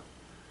v'atzmuta.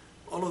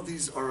 All of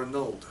these are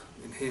annulled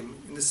in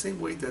him in the same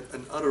way that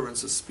an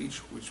utterance, a speech,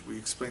 which we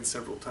explained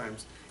several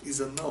times,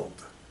 is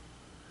annulled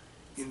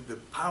in the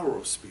power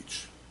of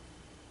speech,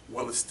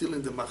 while it's still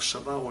in the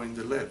machshava or in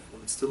the lev,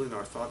 when it's still in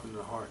our thought and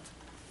the heart.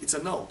 It's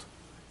annulled.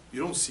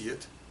 You don't see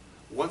it.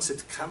 Once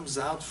it comes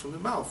out from the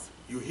mouth,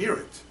 you hear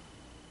it.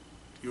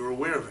 You're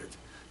aware of it.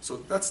 So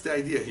that's the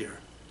idea here.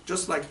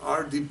 Just like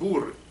our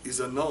dibur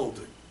is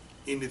annulled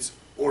in its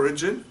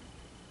origin,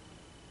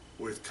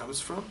 where it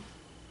comes from,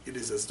 it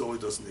is as though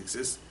it doesn't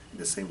exist. In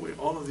the same way,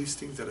 all of these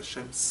things that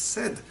Hashem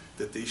said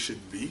that they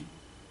should be,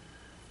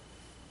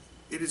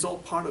 it is all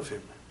part of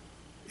Him.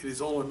 It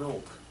is all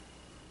annulled.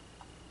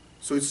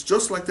 So it's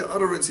just like the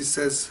utterance, he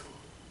says,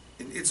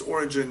 in its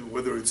origin,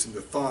 whether it's in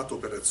the thought or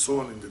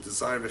beratzon, in the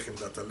desire,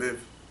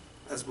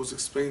 as was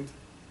explained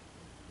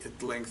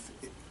at length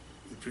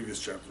in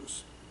previous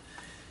chapters.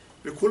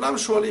 V'kulam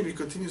shoalim, he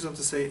continues on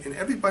to say, and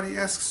everybody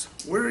asks,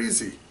 where is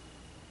he?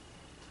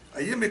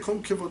 Ayeh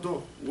mekom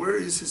kevodo, where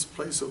is his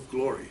place of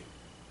glory?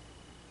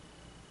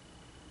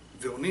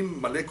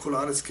 Ve'onim maleh kol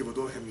haaretz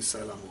kevodo hem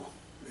Yisrael amo.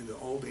 And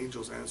all the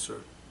angels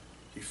answer,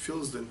 he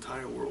fills the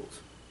entire world.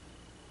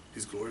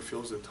 His glory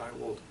fills the entire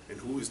world. And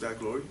who is that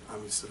glory?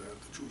 Am Yisrael,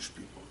 the Jewish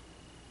people.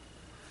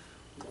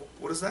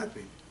 What does that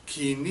mean?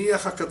 Ki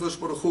niach HaKadosh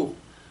Baruch Hu.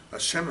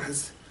 Hashem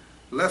has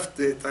left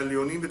the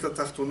Talyonim v'et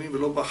Tachtonim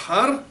v'lo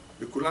bahar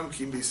v'kulam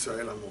ki im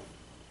Yisrael amo.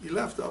 He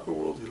left the upper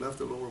world, he left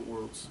the lower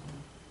worlds.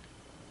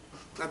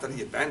 Not that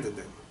he abandoned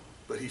them,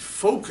 but he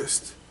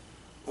focused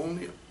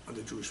only on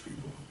the Jewish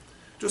people.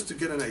 Just to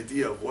get an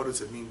idea of what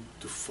does it mean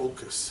to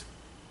focus.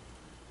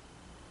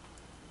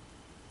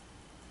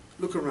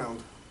 Look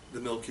around the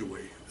Milky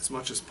Way as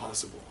much as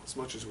possible, as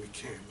much as we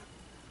can,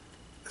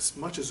 as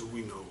much as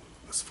we know,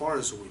 as far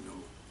as we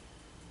know.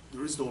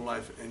 There is no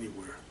life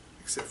anywhere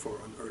except for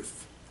on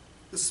Earth.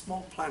 This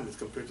small planet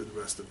compared to the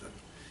rest of them.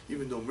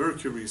 Even though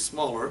Mercury is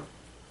smaller,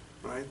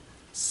 right?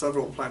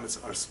 Several planets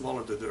are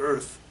smaller than the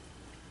Earth,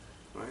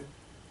 right?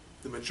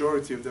 The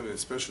majority of them,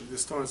 especially the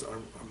stars, are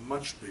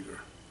much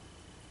bigger.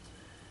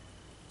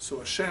 So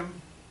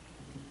Hashem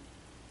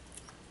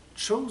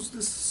chose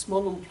this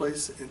small little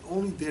place, and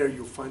only there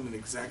you'll find an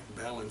exact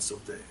balance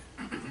of the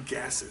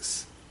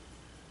gases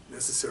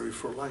necessary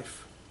for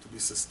life to be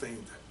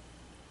sustained.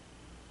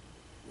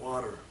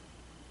 Water,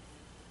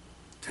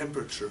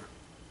 temperature.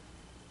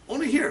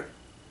 Only here.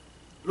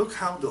 Look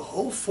how the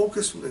whole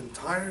focus from the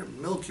entire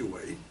Milky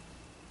Way,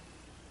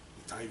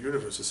 the entire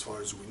universe as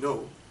far as we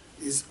know,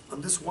 is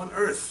on this one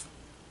Earth.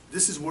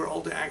 This is where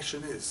all the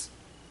action is.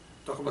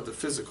 Talk about the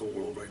physical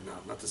world right now,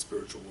 not the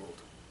spiritual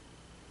world.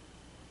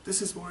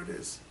 This is where it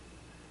is.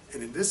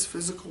 And in this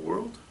physical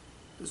world,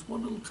 there's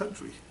one little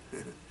country.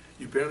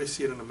 You barely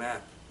see it on a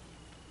map.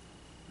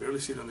 Barely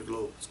see it on the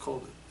globe. It's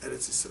called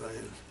Eretz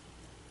Israel.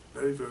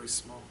 Very, very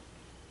small.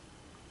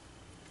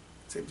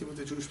 Same thing with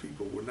the Jewish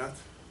people. We're not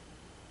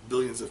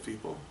billions of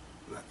people.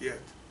 Not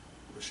yet.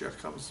 When Mashiach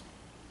comes,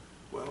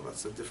 well,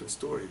 that's a different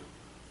story.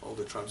 All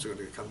the tribes are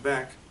going to come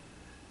back.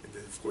 And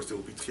then, of course, there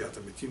will be Tchiyat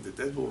HaMetim, the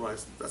dead will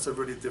rise. That's a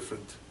very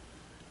different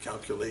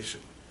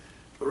calculation.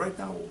 But right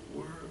now,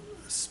 we're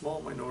a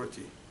small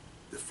minority.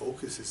 The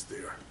focus is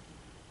there.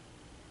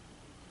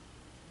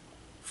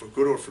 For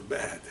good or for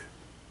bad.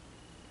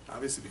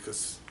 Obviously,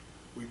 because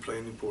we play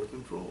an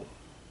important role.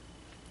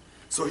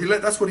 So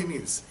that's what he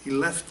means. He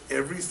left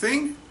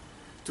everything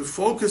to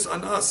focus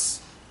on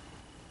us.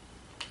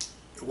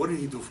 And what did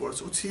he do for us?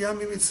 He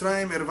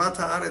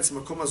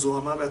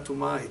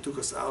took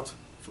us out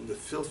from the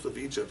filth of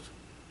Egypt,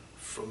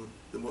 from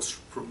the most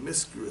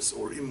promiscuous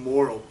or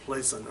immoral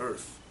place on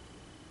earth.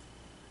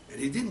 And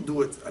he didn't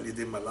do it al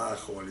yedei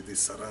malach or al yedei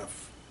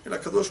saraf. El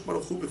HaKadosh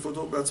Baruch Hu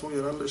b'kvodo b'atzmo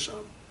yared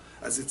lesham.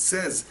 As it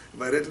says,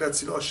 Vayred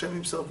le'atzilo, Hashem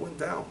himself went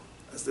down.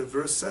 As the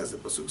verse says, the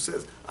pasuk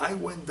says, I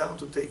went down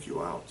to take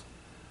you out.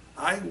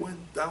 I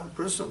went down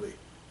personally.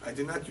 I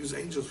did not use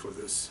angels for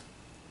this.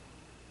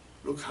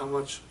 Look how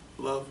much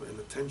love and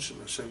attention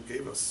Hashem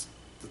gave us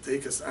to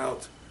take us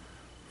out,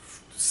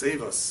 to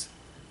save us.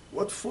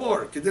 What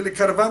for? כדי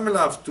לקרבם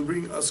אליו, to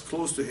bring us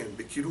close to him.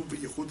 בקירוב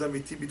וייחוד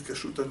אמיתי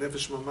בהתקשרות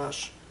הנפש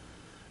ממש.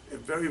 A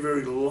very,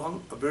 very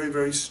long, a very,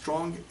 very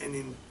strong and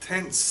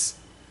intense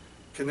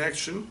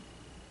connection.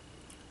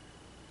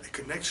 A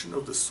connection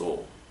of the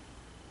soul.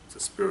 It's a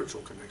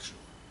spiritual connection,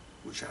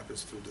 which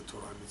happens through the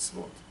Torah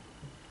mitzvot.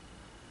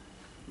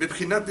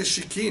 בבחינת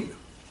נשיקין,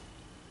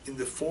 in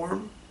the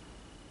form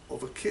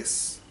of a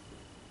kiss,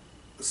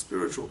 a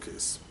spiritual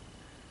kiss.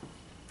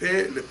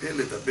 פה לפה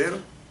לדבר,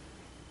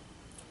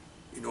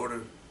 in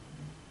order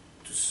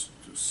to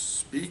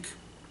speak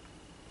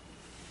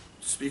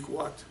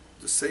what?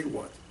 To say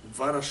what?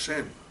 Dvar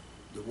Hashem,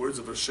 the words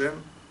of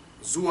Hashem,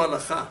 zu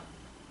halacha.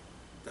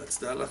 That's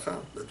the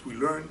halacha that we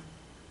learn,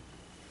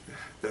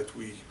 that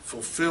we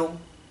fulfill.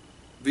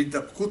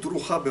 V'dapkut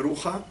rucha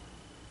berucha,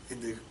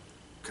 in the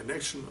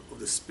connection of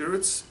the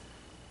spirits.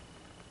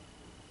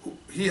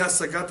 Hi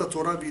hasagat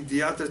Torah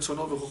v'idiyat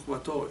retzono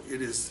v'chokhmato.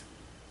 It is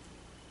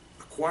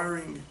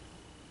acquiring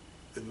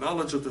the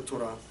knowledge of the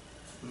Torah,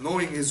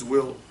 knowing His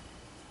will,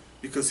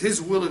 because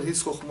His will and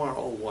His chokhmah are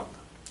all one.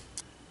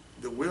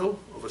 The will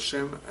of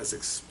Hashem as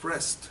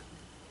expressed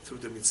through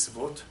the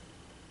mitzvot,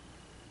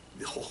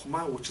 the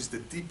chokhmah, which is the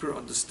deeper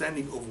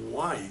understanding of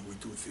why we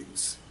do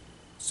things.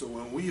 So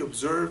when we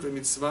observe a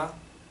mitzvah,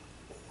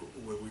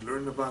 when we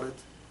learn about it,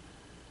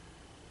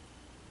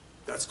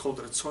 that's called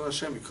Ratzon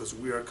Hashem, because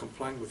we are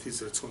complying with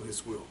His Ratzon,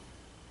 His will.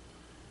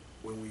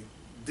 When we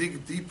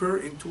dig deeper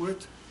into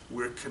it,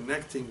 we're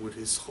connecting with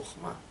His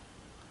chokhmah.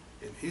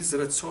 And His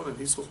Ratzon and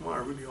His chokhmah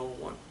are really all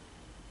one,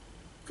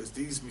 because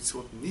these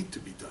mitzvot need to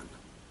be done.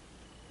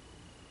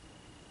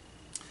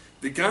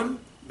 Began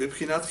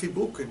bebchinat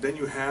chibuk, and then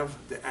you have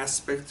the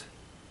aspect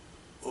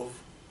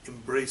of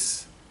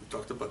embrace. We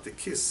talked about the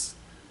kiss,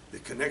 the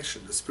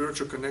connection, the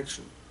spiritual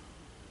connection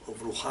of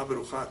rucha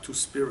berucha, two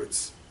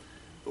spirits.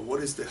 But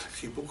what is the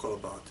chibuk all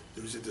about?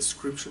 There is a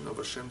description of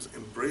Hashem's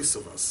embrace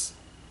of us.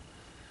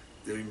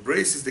 The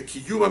embrace is the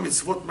kiyuma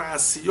mitzvot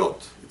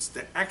ma'asiyot. It's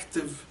the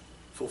active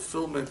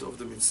fulfillment of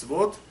the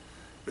mitzvot.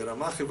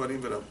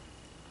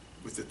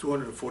 With the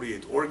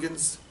 248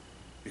 organs,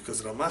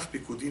 because Ramach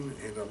Pikudin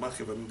and Ramach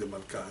Evarim de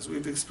Malka. As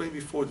we've explained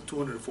before, the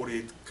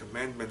 248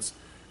 commandments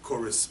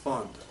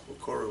correspond or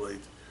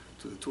correlate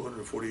to the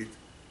 248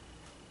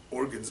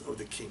 organs of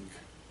the king.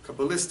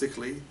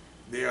 Kabbalistically,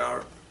 they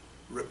are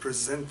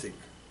representing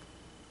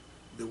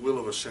the will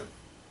of Hashem.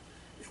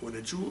 And when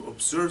a Jew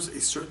observes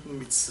a certain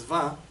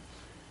mitzvah,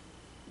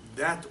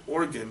 that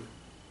organ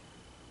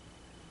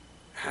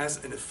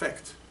has an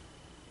effect.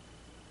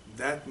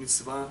 That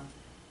mitzvah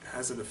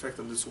has an effect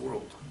on this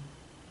world.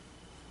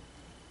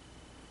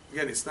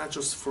 Again, it's not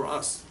just for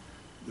us.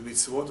 The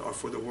mitzvot are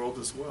for the world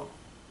as well.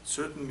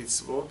 Certain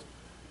mitzvot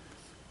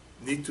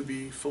need to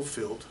be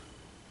fulfilled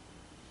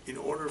in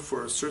order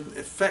for a certain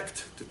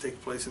effect to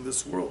take place in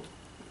this world.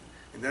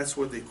 And that's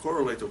what they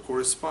correlate or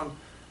correspond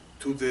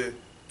to the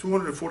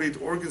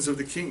 248 organs of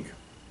the king.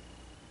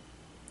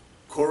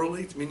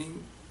 Correlate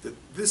meaning that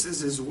this is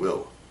his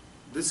will.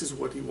 This is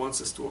what he wants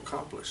us to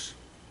accomplish.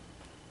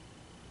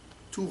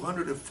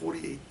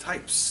 248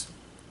 types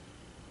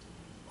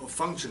of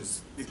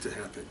functions need to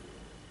happen.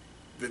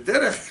 The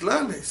derech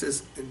klal, he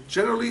says, and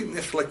generally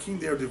nechlakim,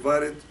 they are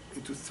divided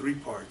into three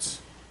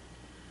parts.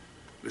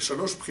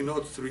 L'shalosh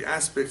bchinot, three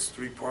aspects,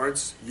 three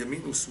parts.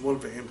 Yamin u'smol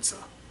ve'emtza.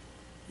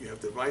 You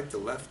have the right, the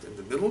left, and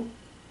the middle.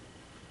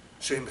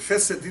 Shein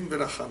chesed, din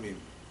ve'rachamim.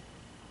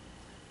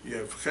 You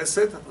have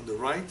chesed on the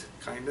right,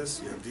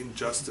 kindness. You have din,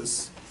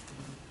 justice,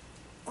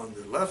 on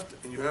the left,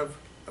 and you have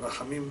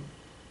rachamim,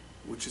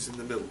 which is in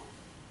the middle,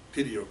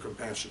 pity or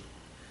compassion.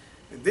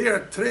 And they are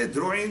tre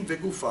droin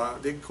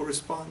vegufa. They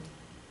correspond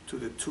to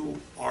the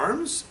two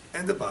arms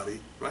and the body,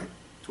 right?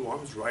 Two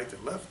arms, right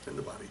and left, and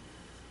the body.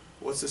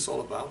 What's this all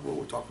about? Well,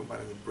 we're talking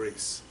about an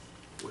embrace.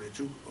 When a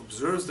Jew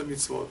observes the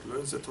mitzvot,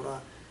 learns the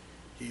Torah,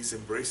 he's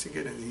embracing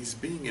it, and he's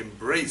being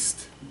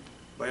embraced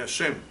by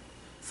Hashem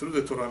through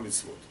the Torah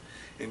mitzvot.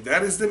 And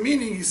that is the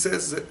meaning, he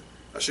says,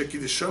 Asher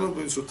kiddushanu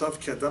b'mitzvotav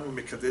ki adam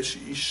mekadesh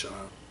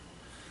isha.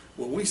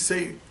 When we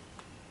say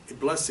a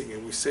blessing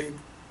and we say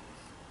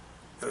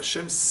that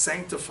Hashem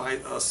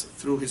sanctified us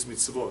through his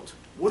mitzvot,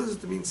 what does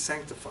it mean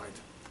sanctified?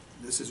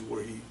 This is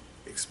where he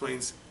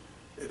explains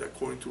it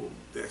according to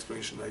the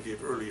explanation I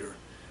gave earlier.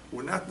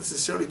 We're not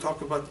necessarily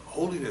talking about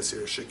holiness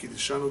here,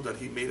 Shekiddushanu, that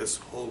he made us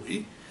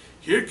holy.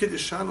 Here,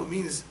 Kiddushanu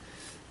means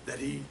that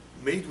he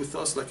made with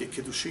us like a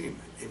Kiddushin,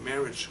 a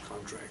marriage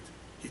contract.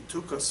 He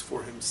took us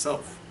for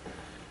himself.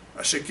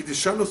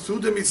 Shekiddushanu, through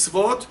the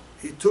mitzvot,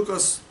 he took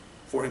us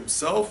for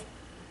himself.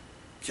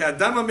 Just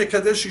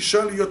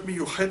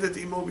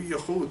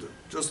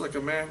like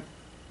a man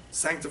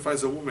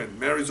sanctifies a woman,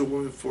 marries a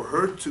woman for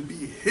her to be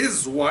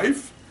his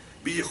wife,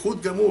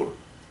 biyichud gamur,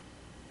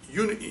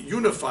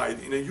 unified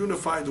in a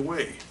unified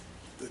way,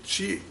 that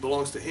she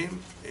belongs to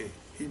him and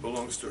he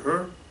belongs to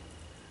her.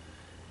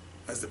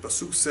 As the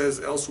pasuk says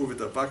elsewhere,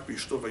 v'davak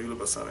b'ishto v'ayu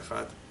lebasar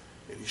echad,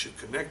 and he should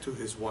connect to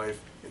his wife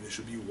and there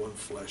should be one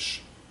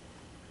flesh.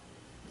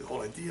 The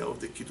whole idea of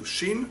the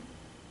kiddushin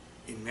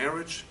in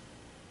marriage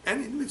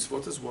and in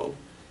mitzvot as well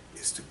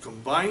is to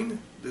combine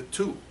the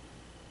two,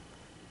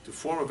 to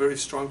form a very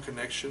strong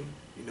connection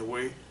in a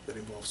way that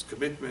involves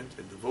commitment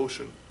and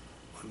devotion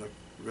on a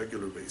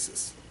regular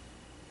basis.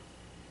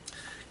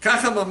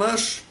 Kacha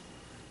mamash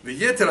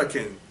v'yeter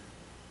haken,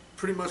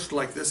 pretty much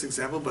like this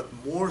example, but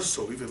more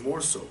so, even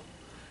more so.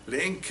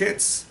 Le'en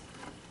ketz,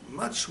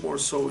 much more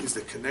so is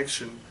the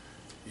connection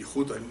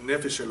yichud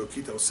nefesh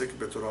elokit haosek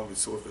b'torah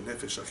mitzvot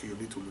v'nefesh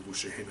hachiyonit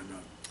u'levushehen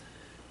anal.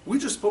 We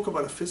just spoke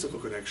about a physical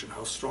connection,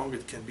 how strong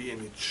it can be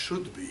and it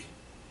should be,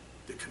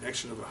 the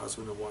connection of a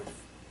husband and wife.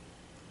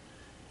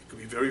 It could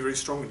be very, very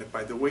strong. And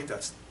by the way,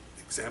 that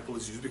example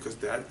is used because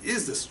that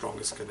is the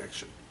strongest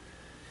connection.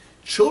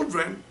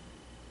 Children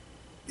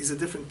is a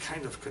different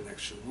kind of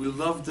connection. We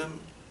love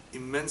them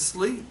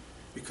immensely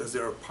because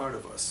they're a part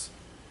of us.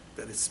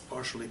 That is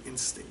partially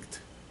instinct.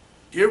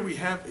 Here we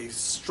have a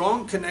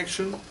strong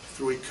connection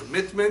through a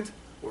commitment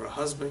where a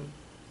husband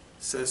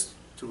says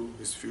to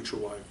his future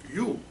wife,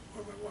 "You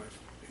are my wife,"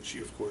 and she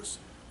of course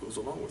goes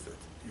along with it.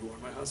 "You are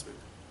my husband."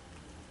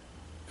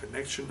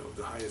 Connection of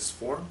the highest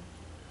form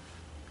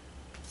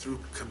through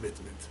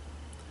commitment.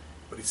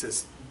 But he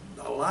says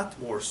a lot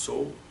more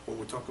so when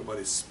we're talking about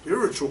a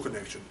spiritual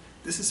connection.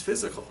 This is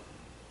physical.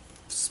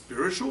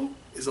 Spiritual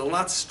is a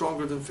lot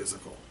stronger than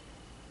physical.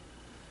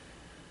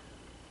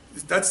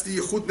 That's the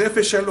yichud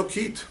nefesh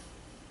elokit.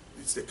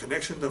 It's the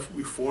connection that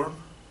we form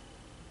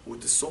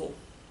with the soul,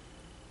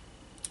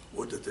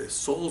 or that the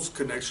soul's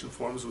connection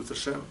forms with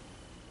Hashem.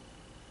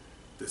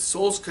 The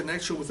soul's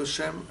connection with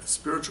Hashem, a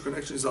spiritual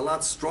connection, is a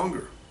lot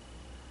stronger.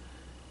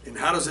 And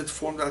how does it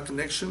form that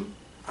connection?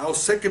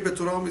 Haosek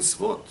b'torah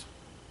mitzvot.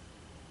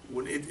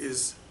 When it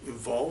is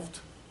involved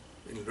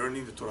in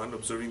learning the Torah and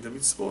observing the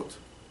mitzvot.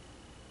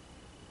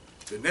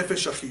 The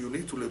nefesh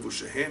hachiyonit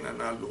u'levushehen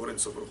anal b'oren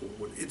sof baruch hu.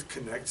 When it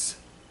connects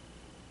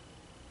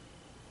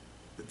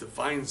the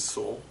divine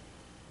soul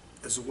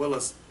as well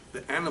as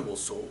the animal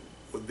soul,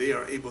 when they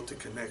are able to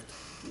connect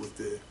with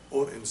the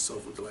Or Ein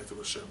Sof, with the light of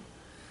Hashem.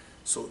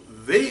 So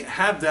they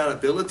have that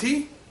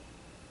ability.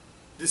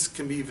 This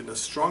can be even a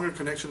stronger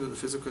connection than the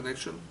physical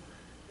connection,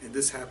 and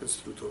this happens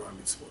through Torah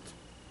and Mitzvot.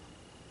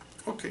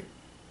 Okay.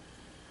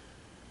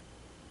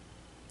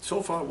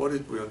 So far, what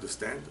did we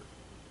understand?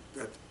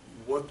 That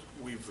what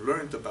we've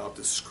learned about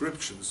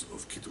descriptions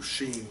of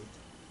Kiddushin,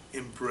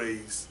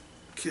 embrace,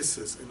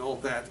 kisses, and all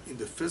that in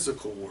the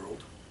physical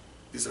world,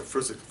 these are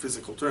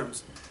physical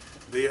terms,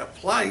 they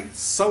apply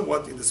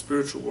somewhat in the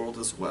spiritual world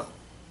as well.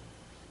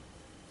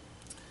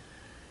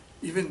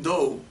 Even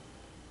though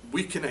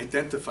we can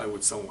identify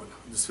with someone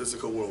in this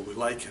physical world, we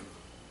like him,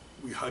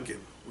 we hug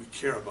him, we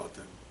care about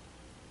them,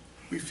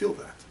 we feel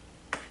that.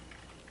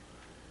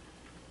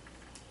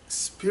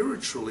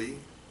 Spiritually,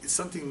 it's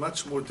something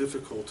much more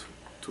difficult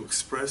to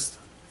express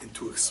and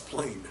to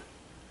explain.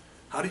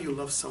 How do you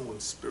love someone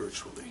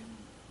spiritually?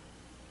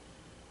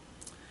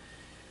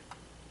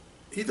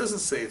 He doesn't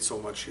say it so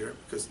much here,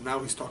 because now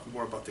he's talking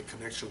more about the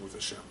connection with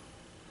Hashem.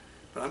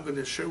 But I'm going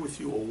to share with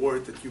you a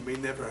word that you may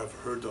never have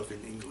heard of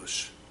in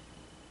English,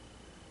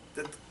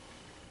 that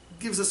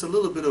gives us a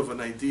little bit of an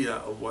idea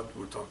of what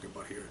we're talking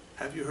about here.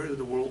 Have you heard of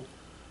the word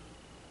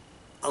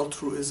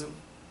altruism?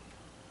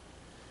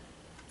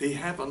 They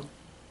have an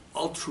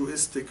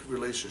altruistic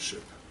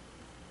relationship.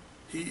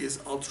 He is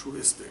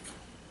altruistic.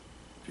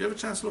 If you have a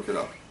chance, look it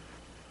up.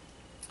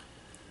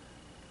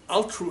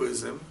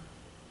 Altruism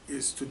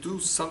is to do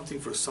something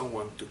for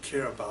someone, to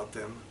care about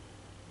them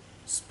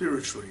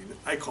spiritually.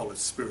 I call it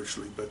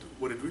spiritually, but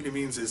what it really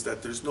means is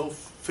that there's no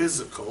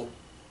physical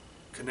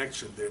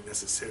connection there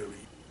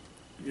necessarily.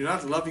 You're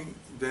not loving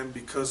them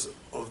because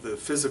of the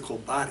physical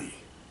body,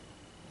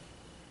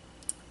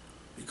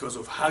 because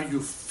of how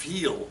you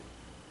feel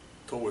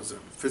towards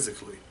them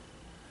physically.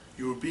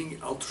 You're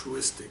being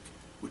altruistic,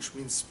 which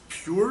means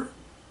pure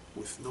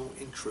with no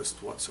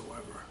interest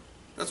whatsoever.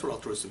 That's what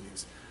altruism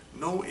means.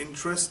 No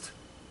interest,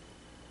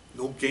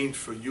 no gain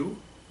for you,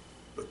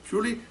 but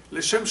purely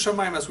L'Shem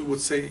Shamayim, as we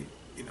would say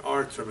in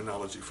our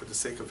terminology, for the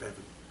sake of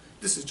heaven.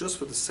 This is just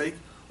for the sake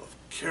of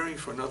caring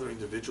for another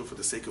individual, for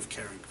the sake of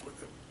caring for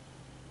them.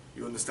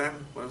 You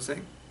understand what I'm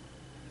saying?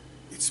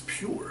 It's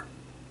pure.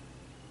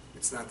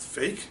 It's not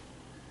fake,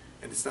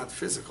 and it's not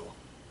physical.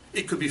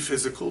 It could be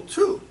physical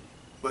too,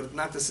 but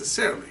not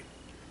necessarily.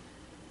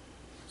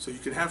 So you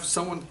can have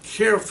someone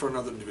care for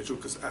another individual,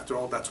 because after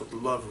all, that's what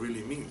love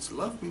really means.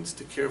 Love means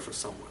to care for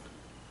someone.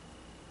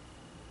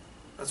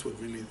 That's what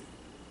really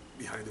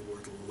behind the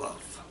word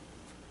love.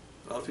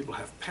 A lot of people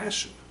have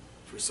passion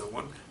for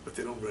someone, but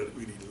they don't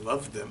really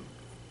love them,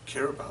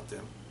 care about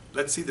them.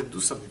 Let's see them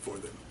do something for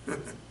them.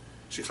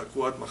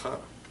 Shichaku ad machar.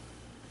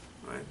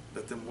 Right?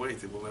 Let them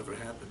wait. It will never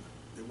happen.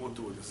 They won't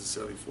do it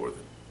necessarily for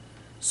them.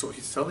 So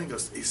he's telling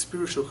us a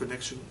spiritual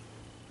connection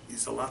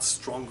is a lot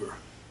stronger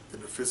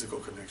than a physical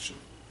connection.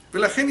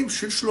 ולכן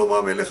המשיל שלמה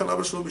המלך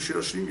עליו השלום בשיר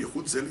השירים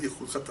ייחוד זה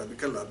לייחוד חתן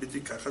וכלה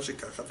בדיוק ככה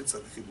שככה וצד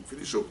לחיבוק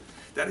ונישוק.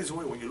 That is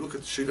why when you look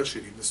at Shir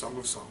HaShirim, the Song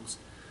of Songs,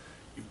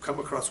 you come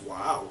across,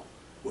 wow,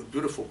 what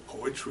beautiful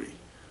poetry.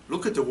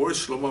 Look at the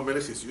words Shlomo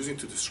HaMelech is using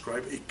to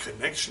describe a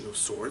connection of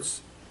sorts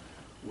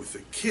with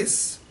a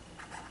kiss,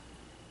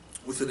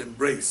 with an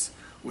embrace,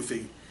 with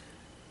a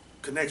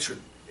connection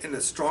and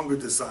a stronger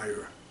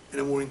desire and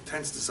a more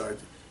intense desire.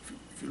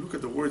 If you look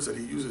at the words that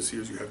he uses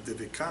here, you have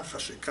deveka,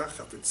 chasheka,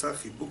 chafetza,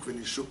 chibuk,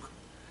 v'nishuk.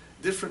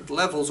 Different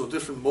levels or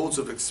different modes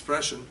of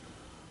expression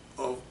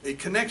of a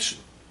connection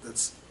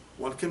that's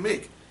one can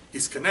make.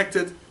 He's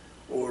connected,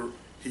 or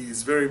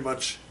he's very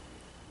much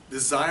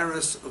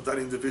desirous of that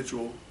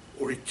individual,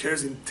 or he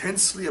cares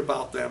intensely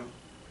about them,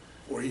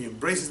 or he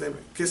embraces them,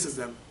 kisses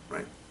them,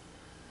 right?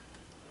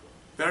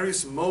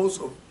 Various modes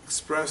of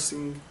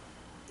expressing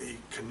a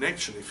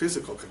connection, a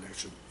physical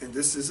connection. And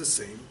this is the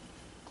same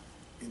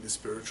in the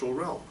spiritual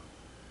realm,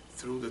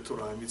 through the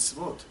Torah and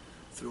Mitzvot,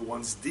 through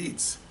one's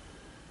deeds.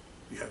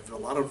 You have a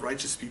lot of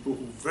righteous people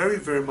who very,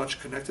 very much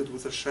connected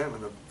with Hashem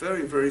on a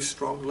very, very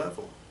strong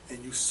level.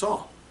 And you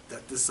saw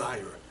that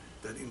desire,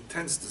 that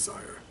intense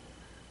desire,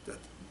 that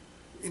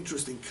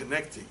interest in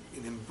connecting,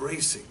 in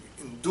embracing,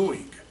 in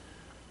doing,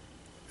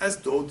 as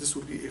though this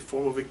would be a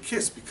form of a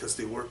kiss, because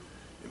they were,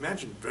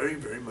 imagine, very,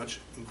 very much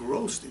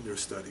engrossed in their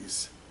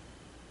studies,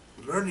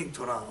 learning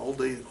Torah all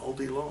day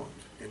long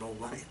and all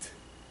night.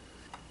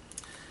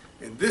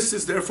 And this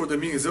is therefore the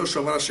meaning.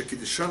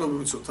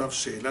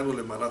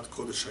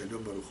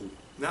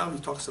 Now he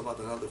talks about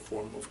another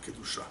form of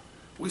Kedusha.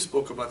 We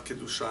spoke about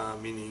Kedusha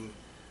meaning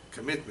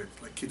commitment,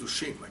 like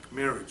Kiddushin, like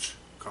marriage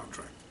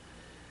contract.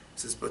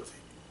 He says, but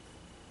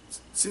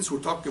since we're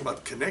talking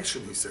about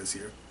connection, he says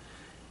here,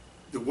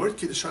 the word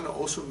Kiddushana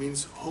also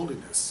means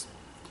holiness.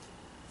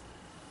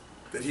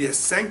 That he has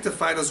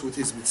sanctified us with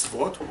his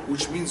mitzvot,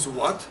 which means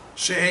what?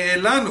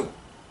 She'elanu.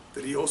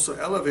 That he also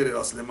elevated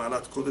us,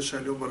 Lemalat Kodesh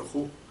Elyon Baruch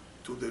Hu,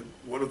 to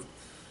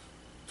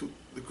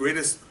the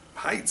greatest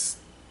heights,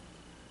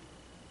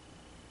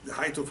 the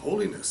height of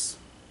holiness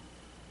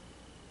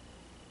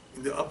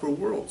in the upper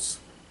worlds.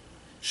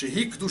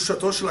 Shehi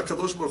Kedushato Shel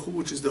HaKadosh Baruch Hu,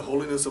 which is the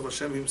holiness of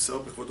Hashem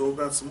himself, B'chvodo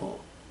B'atzmo.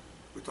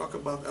 We talk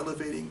about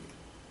elevating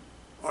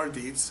our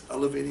deeds,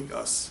 elevating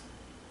us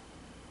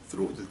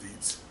through the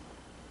deeds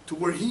to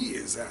where He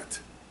is at,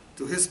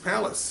 to His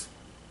palace.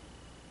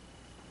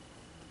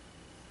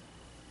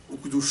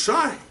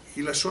 Ukdusha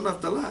hilashon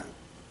avdala.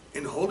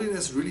 And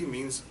holiness really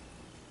means,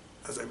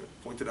 as I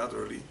pointed out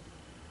earlier,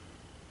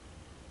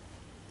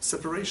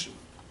 separation,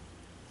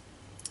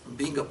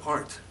 being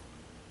apart.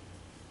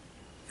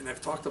 And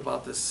I've talked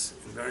about this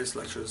in various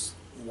lectures,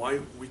 why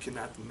we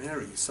cannot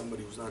marry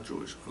somebody who's not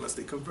Jewish, unless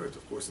they convert,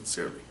 of course,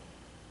 sincerely.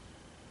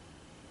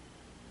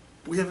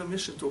 We have a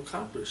mission to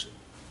accomplish,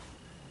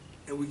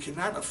 and we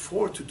cannot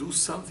afford to do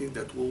something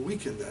that will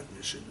weaken that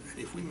mission. And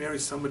if we marry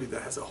somebody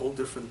that has a whole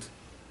different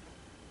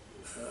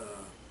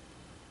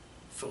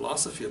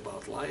philosophy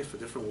about life, a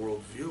different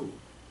worldview,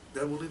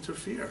 that will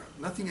interfere.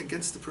 Nothing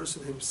against the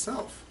person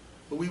himself,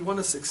 but we want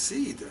to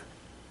succeed.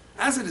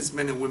 As it is,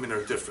 men and women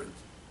are different.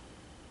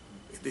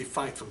 They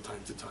fight from time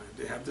to time.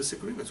 They have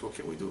disagreements. What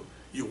can we do?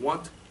 You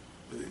want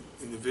the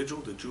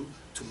individual, the Jew,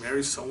 to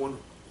marry someone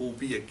who will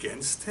be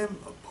against him,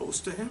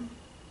 opposed to him?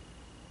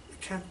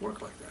 It can't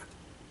work like that.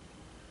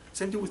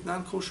 Same thing with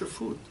non-kosher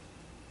food.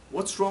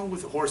 What's wrong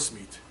with horse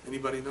meat?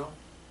 Anybody know?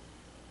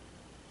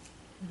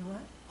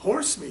 What?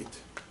 Horse meat.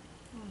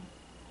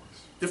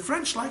 The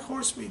French like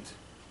horse meat.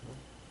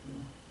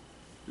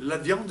 La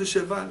viande de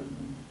cheval.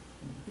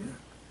 Yeah.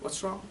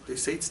 What's wrong? They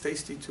say it's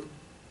tasty too.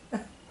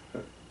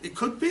 It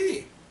could be.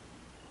 It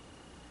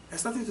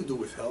has nothing to do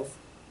with health,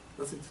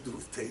 nothing to do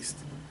with taste.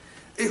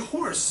 A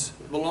horse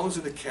belongs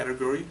in the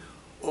category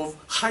of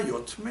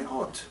hayot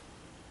me'ot,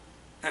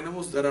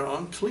 animals that are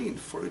unclean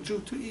for a Jew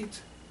to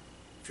eat.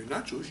 If you're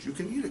not Jewish, you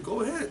can eat it.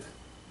 Go ahead,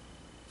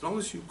 as long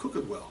as you cook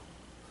it well.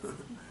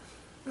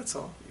 That's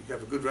all. You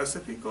have a good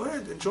recipe, go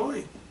ahead,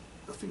 enjoy.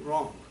 Nothing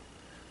wrong.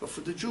 But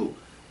for the Jew,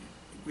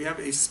 we have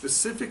a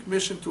specific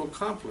mission to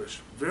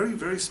accomplish, very,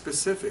 very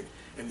specific,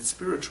 and it's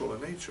spiritual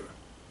in nature.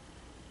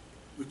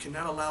 We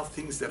cannot allow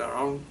things that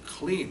are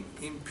unclean,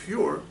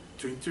 impure,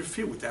 to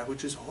interfere with that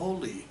which is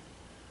holy.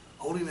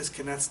 Holiness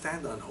cannot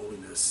stand on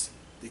holiness.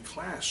 They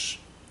clash.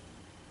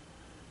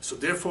 So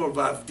therefore,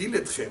 va'avdil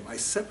etchem, I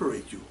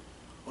separate you.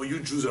 Oh, you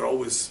Jews are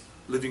always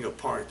living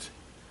apart,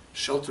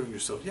 sheltering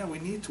yourself. Yeah, we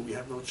need to. We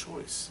have no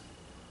choice.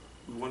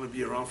 We want to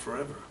be around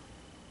forever.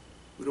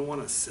 We don't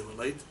want to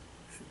assimilate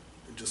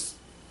and just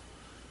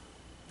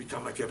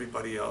become like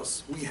everybody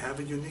else. We have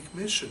a unique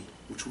mission,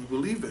 which we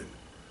believe in.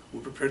 We're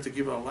prepared to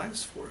give our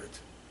lives for it.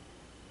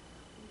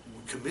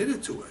 We're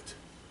committed to it.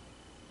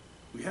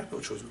 We have no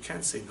choice. We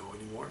can't say no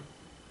anymore.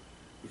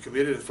 We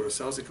committed it for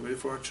ourselves and committed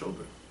for our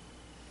children.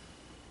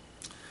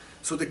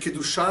 So the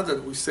Kiddusha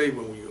that we say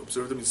when we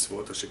observe the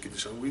mitzvot,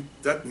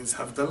 that means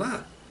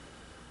Havdalah.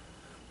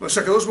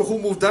 HaKadosh Baruch Hu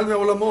muvdal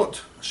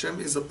me'olamot. Hashem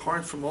is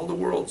apart from all the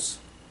worlds.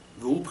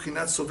 V'hu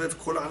b'chinat sovev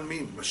kol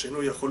almin,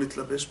 ma'she'eno yachol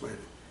litlabesh b'hen.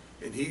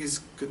 And he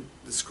is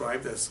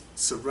described as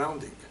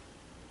surrounding,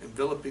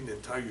 enveloping the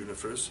entire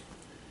universe,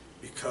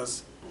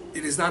 because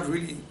it is not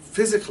really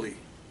physically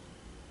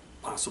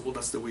possible,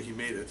 that's the way he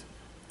made it,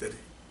 that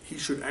he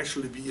should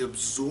actually be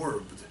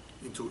absorbed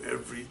into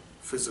every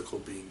physical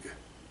being.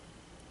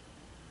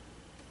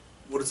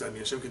 What does that mean?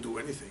 Hashem can do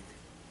anything.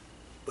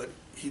 But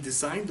he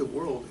designed the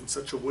world in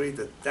such a way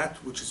that that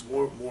which is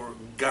more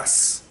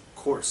gas,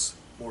 coarse,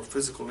 more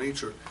physical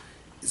nature,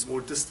 is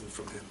more distant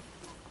from him.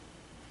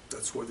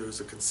 That's where there is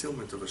a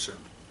concealment of Hashem,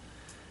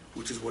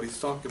 which is what he's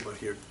talking about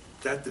here.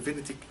 That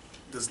divinity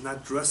does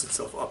not dress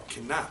itself up,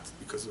 cannot,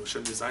 because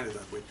Hashem designed it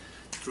that way,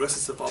 dress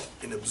itself up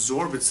and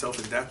absorb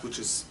itself in that which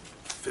is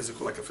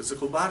physical, like a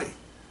physical body,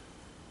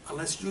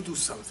 unless you do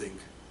something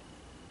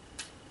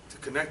to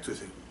connect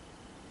with him,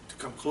 to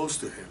come close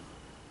to him.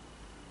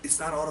 It's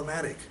not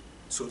automatic.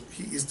 So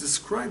he is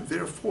described,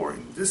 therefore,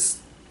 in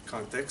this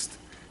context,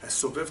 as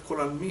Sovev Kol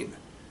Almin.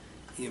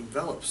 He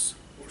envelops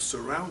or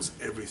surrounds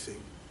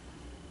everything.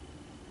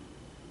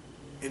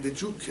 And the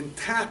Jew can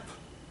tap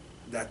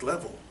that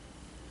level.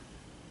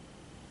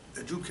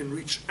 The Jew can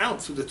reach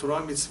out through the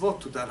Torah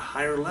mitzvot to that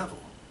higher level.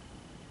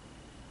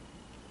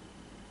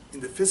 In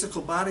the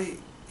physical body,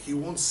 he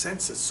won't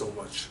sense it so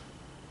much.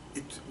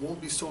 It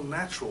won't be so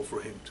natural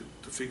for him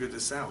to figure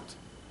this out,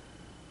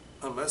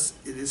 unless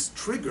it is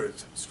triggered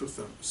through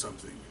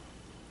something.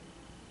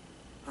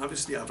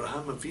 Obviously,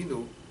 Abraham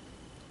Avinu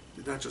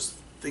did not just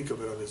think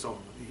of it on his own.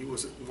 He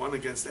was one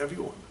against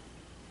everyone.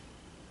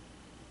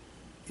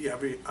 He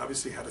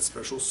obviously had a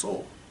special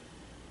soul,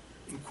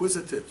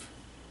 inquisitive,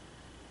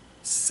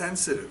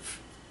 sensitive,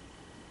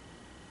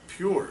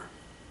 pure,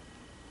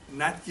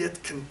 not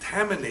yet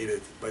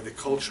contaminated by the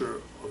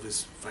culture of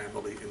his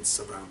family and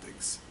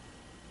surroundings.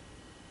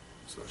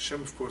 So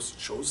Hashem, of course,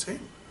 chose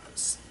him.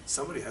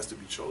 Somebody has to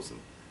be chosen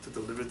to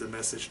deliver the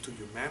message to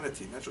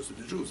humanity, not just to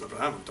the Jews.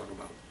 Abraham, I'm talking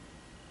about.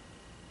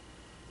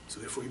 So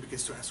therefore he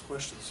begins to ask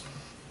questions.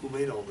 Who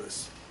made all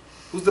this?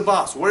 Who's the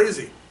boss? Where is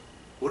he?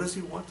 What does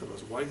he want of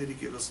us? Why did he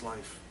give us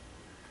life?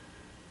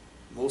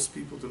 Most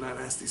people do not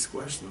ask these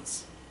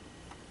questions.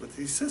 But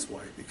he says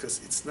why. Because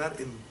it's not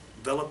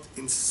enveloped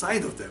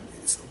inside of them.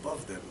 It's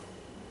above them.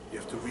 You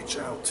have to reach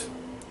out.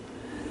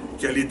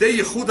 כי על ידי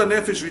ייחוד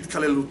הנפש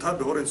והתכללותה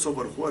באור אין סוף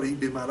ברוך הוא, הרי היא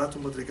במעלת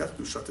ומדרגת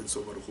קדושת אין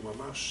סוף ברוך הוא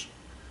ממש.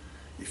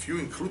 If you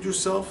include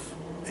yourself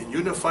and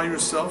unify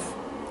yourself,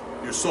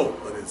 your soul,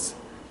 that is,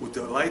 with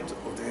the light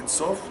of the Ein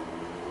Sof,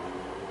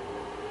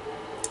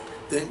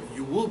 then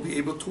you will be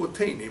able to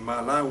attain a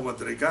ma'ala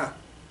u'madrega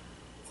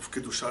of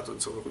kedushat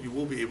and so on. You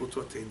will be able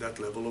to attain that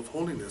level of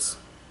holiness,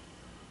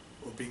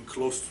 of being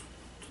close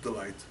to the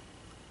light,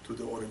 to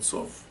the Or Ein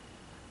Sof.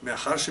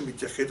 מאחר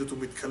שמתייחדת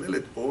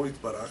ומתכללת בו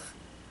יתברך,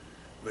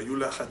 והיו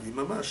לאחדים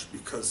ממש,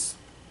 because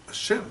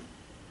Hashem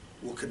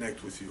will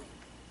connect with you.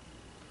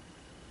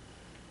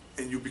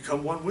 And you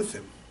become one with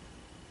Him.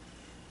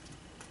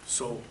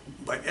 So,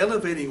 by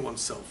elevating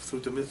oneself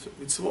through the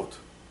mitzvot,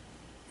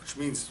 which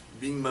means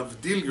being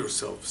mavdil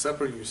yourself,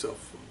 separating yourself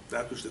from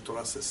that which the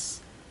Torah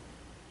says,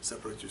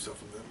 separate yourself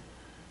from them,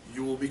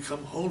 you will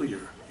become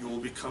holier, you will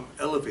become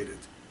elevated,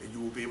 and you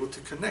will be able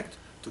to connect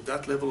to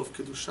that level of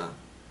Kedusha,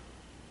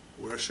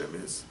 where Hashem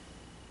is.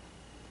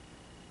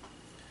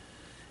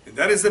 And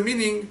that is the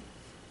meaning,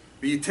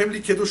 v'yitem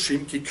li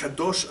kedushim ki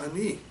kadosh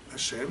ani,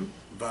 Hashem,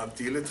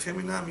 v'avdil etchem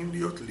min ha'amim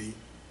liot li.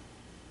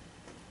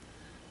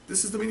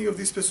 This is the meaning of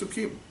these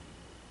pesukim.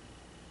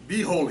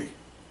 Be holy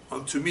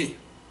unto me,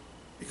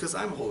 because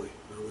I'm holy.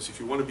 In other words, if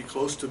you want to be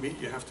close to me,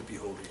 you have to be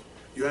holy.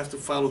 You have to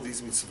follow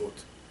these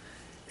mitzvot.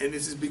 And it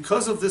is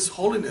because of this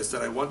holiness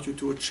that I want you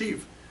to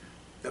achieve,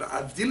 that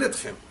avdil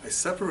etchem, I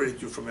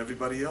separated you from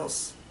everybody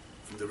else,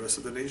 from the rest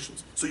of the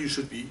nations. So you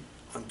should be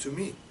unto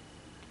me.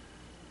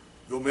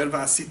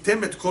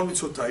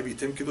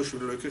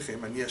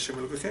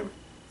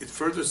 It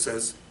further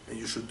says, and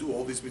you should do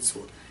all these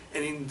mitzvot.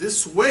 And in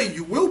this way,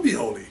 you will be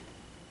holy.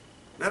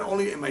 Not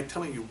only am I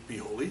telling you be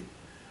holy,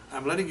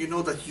 I'm letting you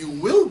know that you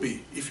will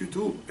be, if you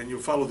do, and you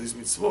follow these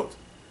mitzvot.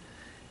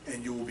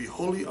 And you will be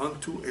holy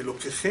unto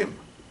Elokechem.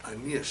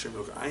 Ani Hashem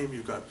Elokechem. I am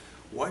your God.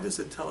 Why does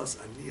it tell us,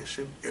 Ani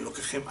Hashem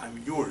Elokechem,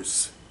 I'm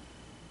yours?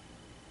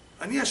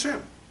 Ani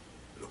Hashem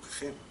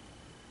Elokechem.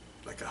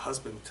 Like a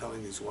husband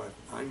telling his wife,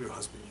 I'm your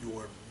husband, you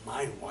are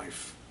my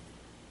wife.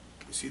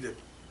 You see the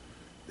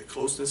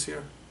closeness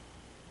here?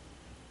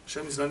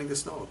 Hashem is letting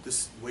us know,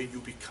 this way you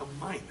become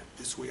mine,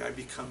 this way I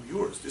become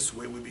yours, this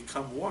way we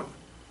become one.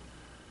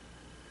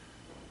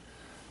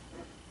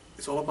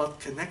 It's all about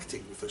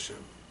connecting with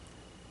Hashem.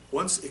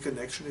 Once a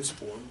connection is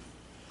formed,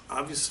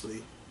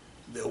 obviously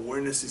the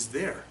awareness is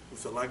there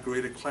with a lot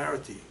greater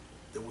clarity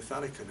than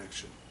without a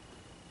connection.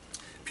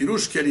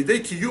 Pirush ki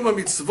alidei kiyum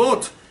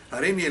ha-mitzvot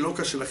hareini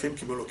Eloka shelachem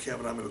ki Elokei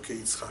Avraham Elokei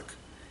Yitzchak.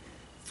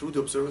 Through the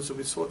observance of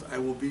mitzvot, I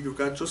will be your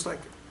God, just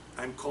like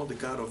I'm called the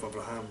God of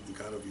Abraham, the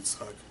God of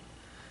Yitzchak.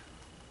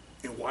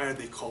 And why are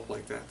they called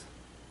like that?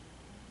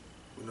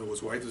 In other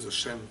words, why does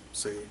Hashem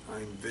say,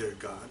 I'm their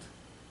God?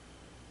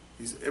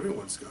 He's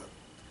everyone's God.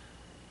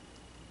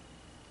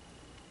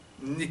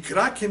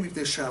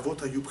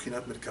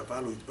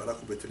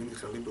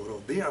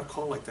 They are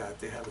called like that.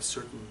 They have a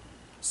certain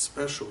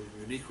special,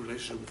 unique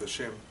relationship with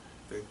Hashem.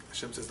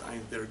 Hashem says, I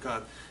am their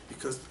God.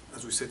 Because,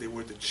 as we said, they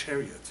were the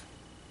chariot.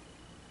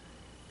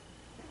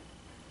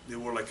 They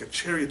were like a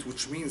chariot,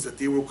 which means that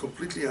they were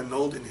completely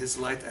annulled in His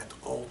light at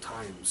all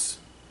times.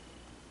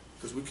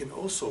 Because we can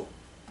also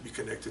be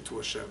connected to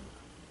Hashem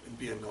and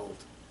be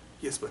annulled.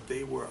 Yes, but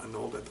they were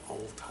annulled at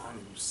all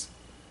times,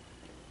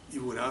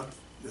 even without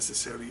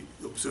necessarily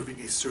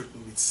observing a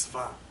certain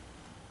mitzvah.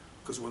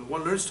 Because when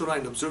one learns Torah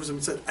and observes a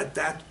mitzvah, at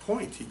that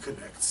point he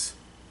connects.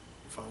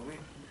 You follow me?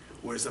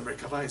 Whereas the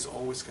Merkavah is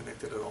always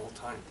connected at all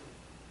times.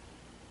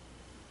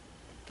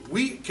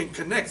 We can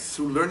connect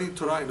through learning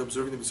Torah and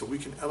observing the mitzvah. We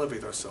can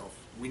elevate ourselves.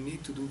 We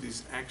need to do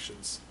these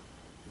actions.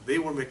 They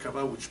were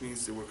Merkavah, which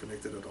means they were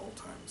connected at all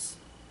times.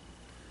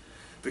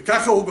 That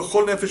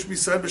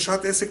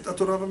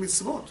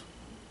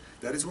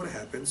is what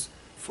happens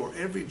for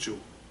every Jew.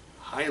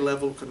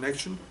 High-level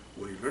connection,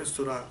 when he learns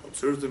Torah,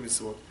 observes the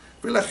mitzvot.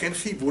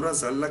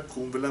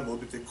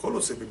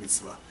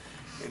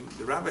 And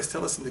the rabbis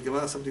tell us in the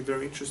Gemara something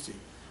very interesting.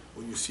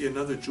 When you see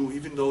another Jew,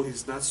 even though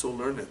he's not so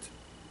learned,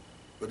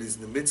 but he's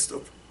in the midst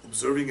of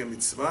observing a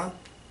mitzvah,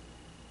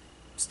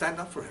 stand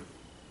up for him.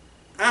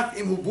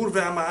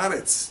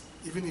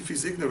 Even if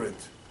he's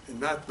ignorant and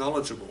not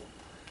knowledgeable.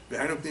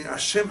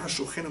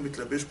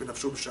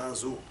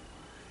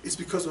 It's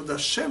because of the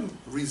Hashem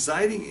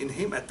residing in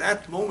him at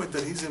that moment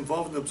that he's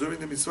involved in observing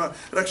the mitzvah.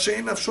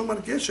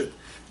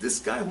 This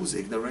guy who's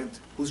ignorant,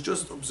 who's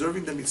just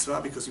observing the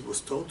mitzvah because he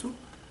was told to,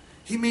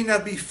 he may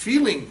not be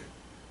feeling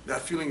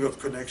that feeling of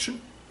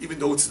connection, even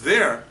though it's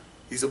there.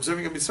 He's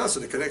observing a mitzvah, so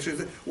the connection is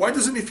there. Why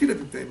doesn't he feel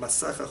it?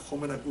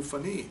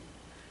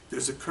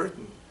 There's a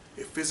curtain,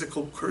 a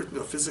physical curtain,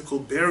 a physical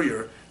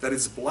barrier that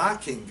is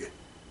blocking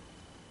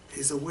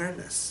his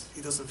awareness.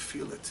 He doesn't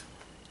feel it.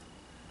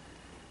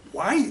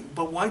 Why?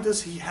 But why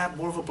does he have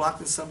more of a block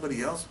than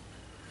somebody else?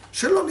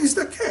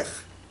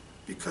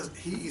 Because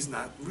he is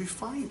not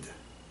refined.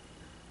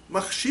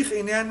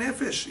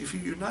 If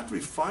you're not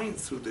refined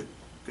through the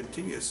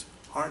continuous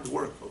hard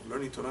work of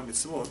learning Torah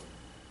mitzvot,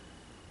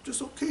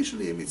 just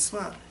occasionally a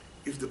mitzvah,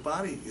 if the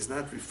body is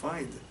not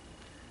refined,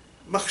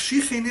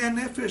 Machshich einei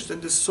nefesh,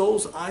 then the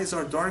soul's eyes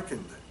are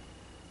darkened.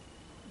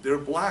 They're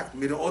black,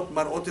 mirot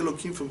marot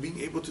elokim, from being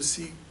able to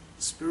see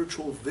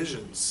spiritual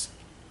visions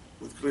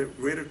with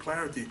greater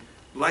clarity,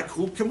 like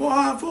who kemo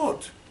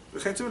avot,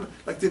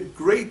 like the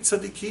great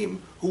tzaddikim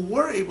who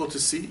were able to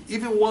see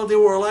even while they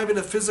were alive in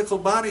a physical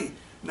body,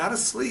 not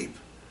asleep.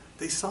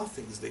 They saw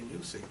things, they knew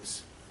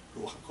things.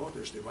 Ruach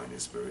HaKodesh, divine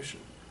inspiration,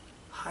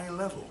 high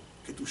level,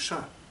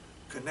 kedusha,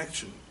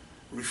 connection,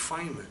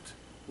 refinement,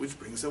 which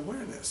brings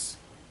awareness,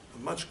 a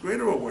much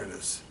greater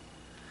awareness.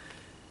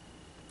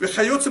 There were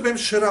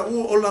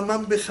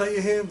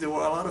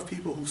a lot of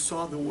people who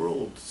saw the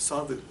world,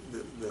 saw the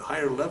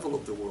higher level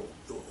of the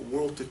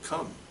world to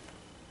come,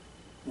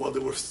 while they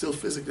were still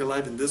physically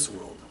alive in this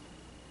world.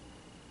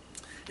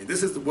 And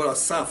this is what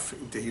Asaf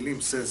in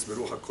Tehillim says,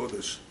 Beruch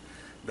HaKodesh,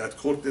 that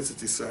Kol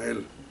Knesset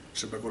Israel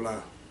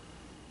Shebagolah,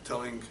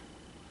 telling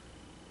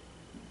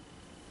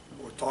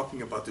or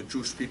talking about the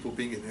Jewish people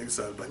being in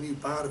exile.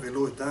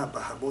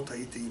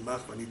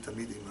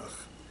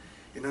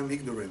 And I'm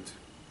ignorant,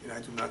 and I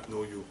do not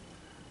know you.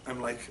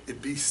 I'm like a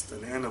beast,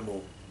 an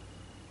animal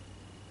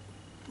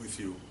with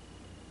you.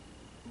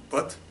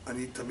 But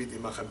ani tamid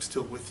imach, I'm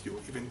still with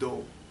you, even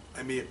though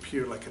I may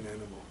appear like an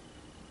animal.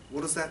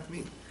 What does that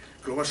mean?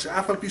 Even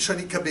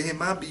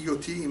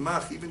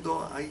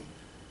though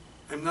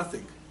I'm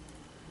nothing,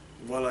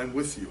 while I'm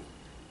with you.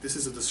 This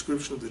is a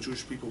description of the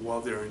Jewish people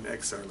while they are in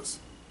exiles.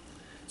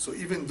 So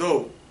even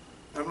though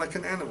I'm like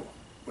an animal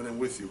when I'm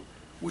with you,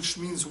 which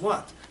means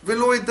what?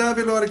 And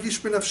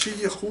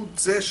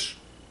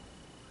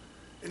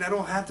I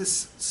don't have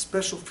this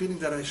special feeling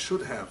that I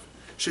should have.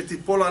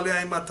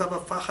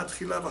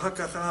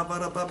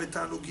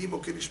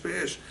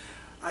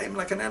 I am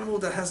like an animal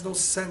that has no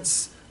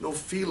sense, no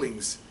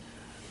feelings,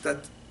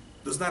 that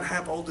does not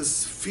have all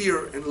this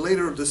fear and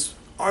later this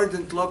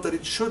ardent love that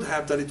it should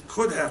have, that it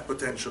could have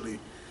potentially.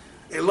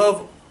 A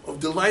love of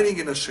delighting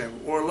in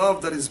Hashem, or a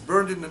love that is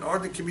burned in an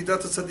ardent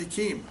kimidat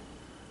tzaddikim,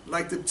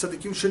 like the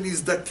tzaddikim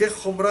shenizdakech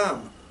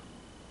chomram,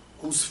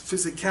 whose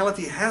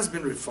physicality has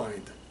been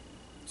refined.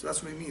 So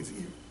that's what it means.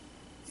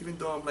 Even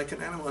though I'm like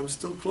an animal, I'm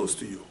still close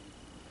to you.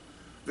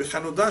 When we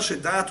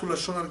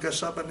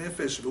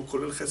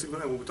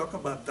talk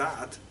about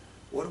that,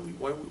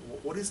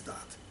 what is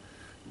that?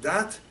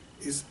 That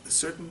is a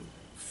certain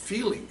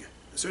feeling,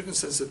 a certain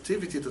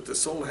sensitivity that the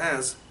soul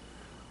has,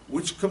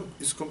 which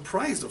is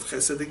comprised of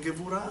chesed and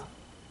gevurah.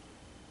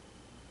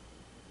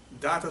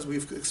 That, as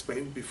we've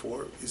explained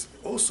before, is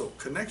also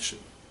connection.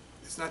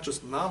 It's not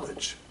just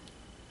knowledge.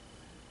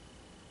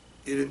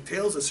 It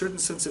entails a certain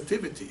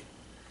sensitivity.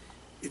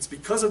 It's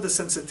because of the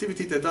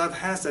sensitivity that God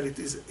has that it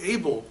is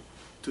able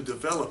to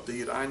develop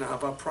the Yir'ai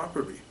Nahava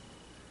properly.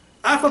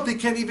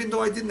 Even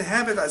though I didn't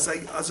have it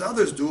as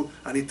others do,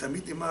 ani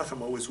tamid imach,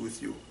 I'm always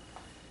with you.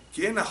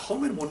 Don't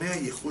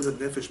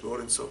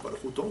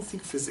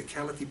think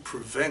physicality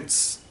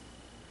prevents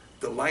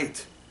the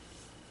light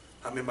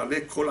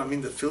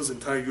that fills the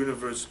entire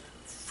universe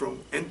from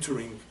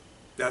entering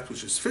that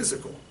which is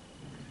physical.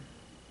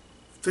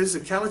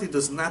 Physicality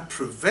does not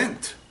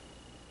prevent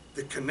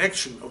the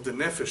connection of the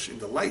nefesh in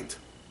the light.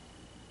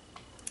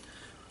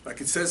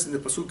 Like it says in the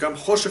pasuk, "Gam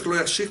choshech lo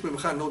yachshich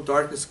mimcha," no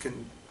darkness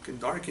can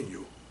darken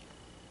you.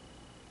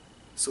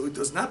 So it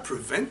does not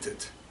prevent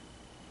it.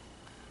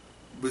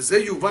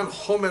 That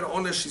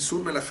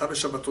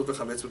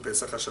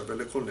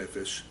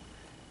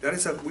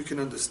is how we can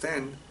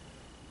understand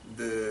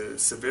the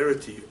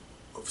severity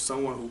of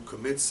someone who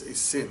commits a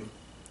sin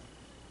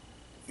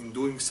in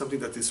doing something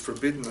that is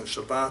forbidden on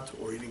Shabbat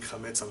or eating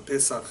chametz on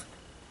Pesach,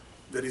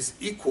 that is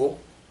equal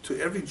to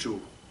every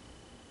Jew,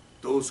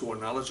 those who are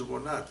knowledgeable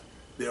or not.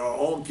 They are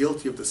all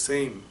guilty of the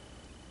same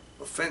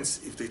offense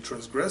if they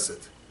transgress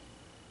it.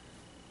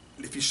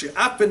 Because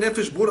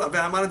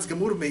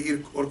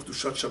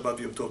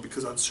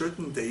on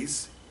certain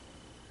days,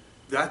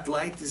 that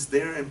light is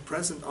there and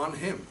present on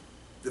him.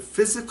 The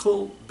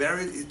physical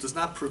barrier, it does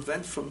not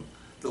prevent from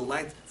the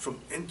light from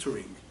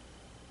entering.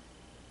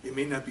 It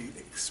may not be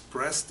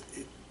expressed,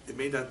 it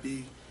may not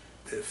be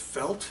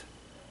felt,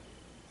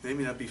 it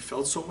may not be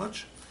felt so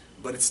much,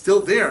 but it's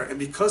still there. And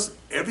because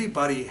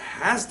everybody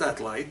has that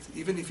light,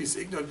 even if he's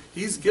ignorant,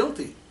 he's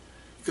guilty.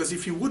 Because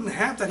if he wouldn't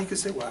have that, he could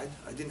say, well,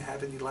 I didn't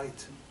have any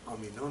light on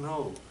me.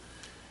 No.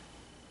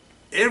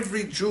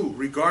 Every Jew,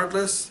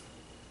 regardless,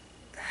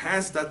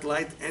 has that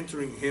light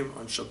entering him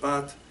on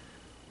Shabbat,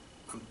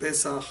 on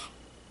Pesach,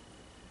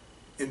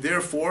 and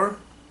therefore,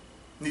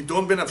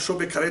 Nidon ben Afsho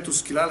bekaret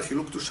uskila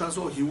l'chiluk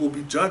tushazo, he will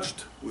be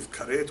judged with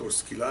karet or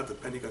skila,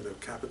 depending on the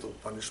capital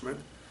punishment,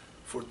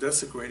 for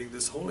desecrating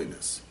this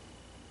holiness.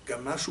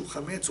 Gamashu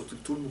chametz or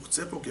tiltul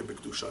muktzeh pogeh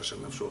bekdusha shel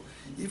nafsho,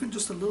 even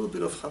just a little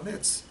bit of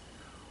chametz,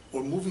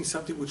 or moving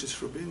something which is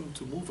forbidden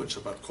to move on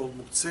Shabbat, called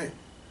muktzeh.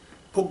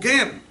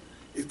 Pogem,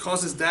 it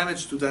causes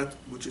damage to that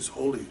which is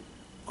holy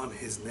on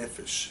his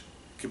nefesh.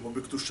 Kemo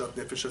bekdushat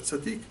nefesh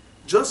tzaddik,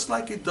 just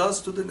like it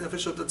does to the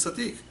nefesh of the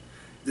tzaddik.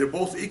 They're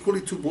both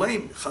equally to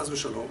blame, chaz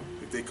v'shalom,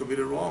 if they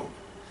committed wrong.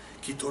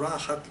 Ki Torah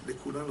achat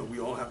lekulanu, we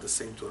all have the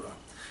same Torah.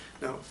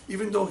 Now,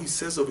 even though he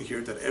says over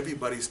here that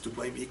everybody is to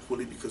blame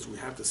equally because we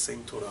have the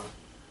same Torah,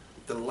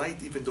 the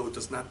light, even though it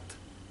does not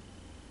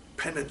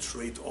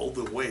penetrate all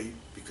the way,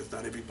 because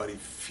not everybody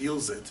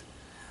feels it,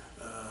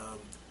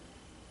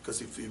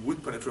 because if it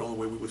would penetrate all the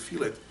way, we would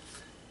feel it.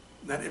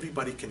 Not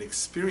everybody can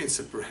experience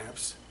it,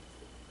 perhaps.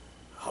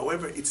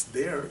 However, it's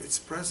there, it's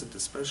present,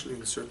 especially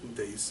in certain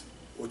days,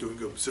 or during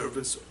the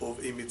observance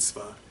of a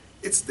mitzvah.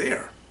 It's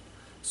there.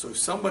 So if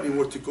somebody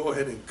were to go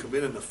ahead and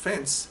commit an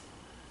offense,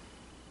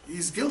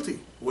 he's guilty,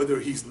 whether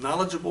he's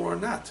knowledgeable or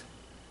not.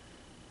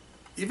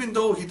 Even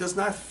though he does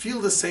not feel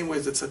the same way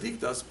as the tzaddik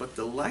does, but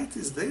the light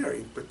is there,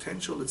 in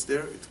potential it's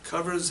there, it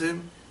covers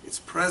him, it's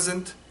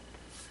present,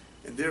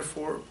 and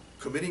therefore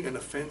committing an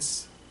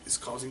offense is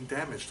causing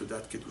damage to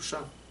that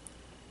kedusha.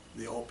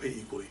 They all pay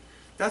equally.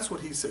 That's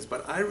what he says.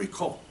 But I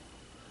recall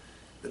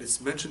that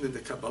it's mentioned in the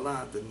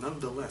Kabbalah that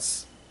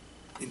nonetheless,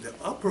 in the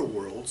upper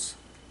worlds,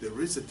 there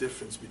is a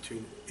difference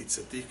between a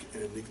tzaddik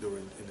and an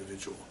ignorant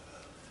individual.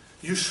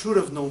 You should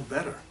have known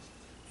better.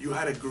 You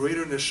had a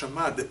greater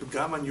neshama. The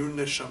pagam on your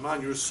neshama,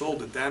 on your soul,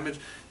 the damage,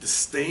 the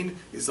stain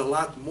is a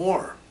lot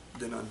more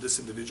than on this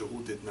individual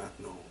who did not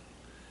know.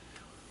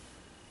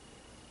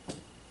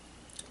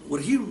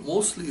 What he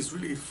mostly is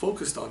really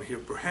focused on here,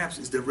 perhaps,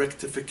 is the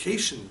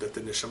rectification that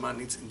the neshama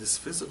needs in this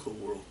physical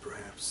world,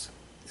 perhaps.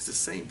 It's the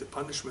same. The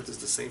punishment is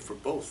the same for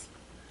both.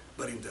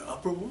 But in the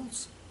upper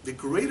worlds, the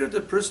greater the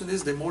person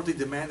is, the more they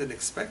demand and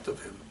expect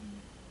of him.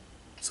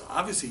 So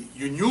obviously,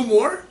 you knew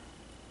more?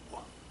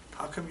 Well,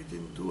 how come you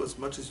didn't do as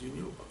much as you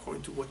knew,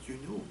 according to what you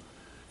knew?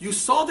 You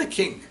saw the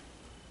king.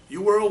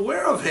 You were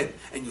aware of him.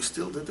 And you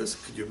still did this?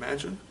 Could you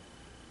imagine?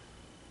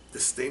 The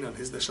stain on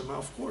his neshama,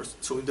 of course.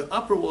 So in the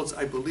upper worlds,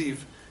 I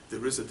believe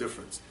there is a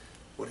difference.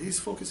 What he's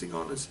focusing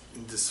on is,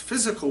 in this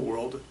physical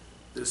world,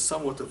 there's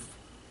somewhat of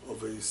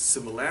a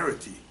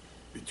similarity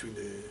between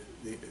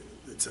the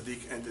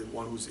tzaddik and the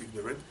one who's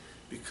ignorant,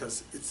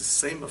 because it's the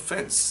same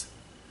offense.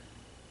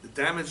 The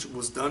damage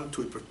was done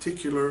to a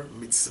particular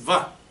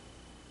mitzvah,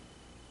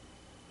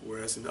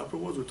 whereas in the upper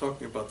world, we're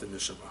talking about the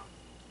neshama.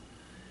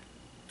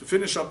 To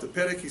finish up the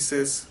perek, he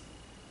says,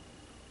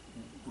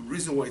 the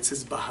reason why it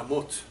says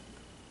bahamot,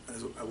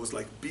 I was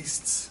like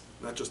beasts,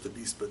 not just the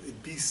beast, but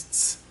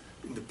beasts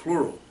in the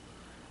plural.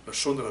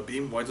 Lashon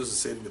Rabim, why does it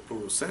say it in the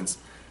plural sense?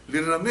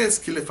 לרמז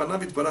כי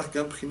לפניו יתברך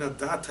גם בחינת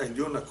דעת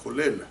העליון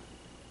הכולל.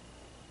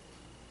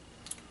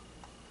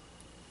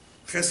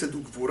 חסד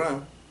וגבורה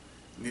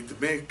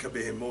נדמה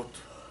כבהמות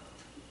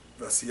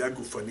ועשייה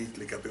גופנית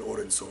לגבי אור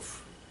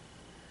אינסוף.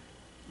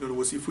 In other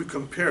words, if we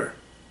compare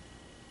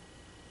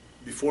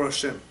before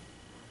Hashem,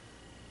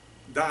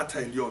 דעת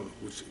העליון,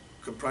 which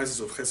comprises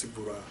of חסד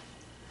וגבורה,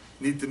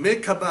 נדמה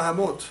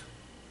כבהמות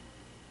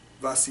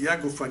ועשייה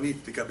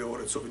גופנית לגבי אור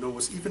אינסוף. In other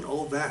words, even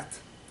all that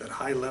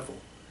high level,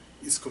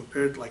 is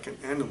compared like an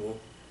animal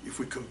if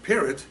we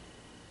compare it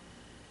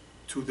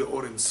to the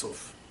Or Ein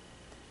Sof.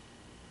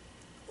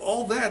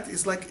 All that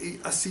is like a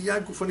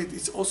asiyah gufanit.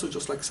 It's also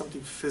just like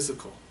something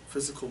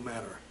physical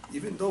matter.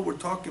 Even though we're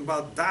talking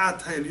about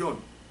Da'at HaElyon,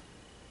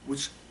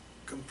 which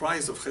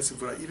comprised of Chesed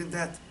V'Ra, even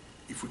that,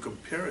 if we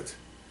compare it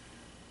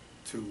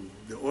to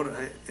the Or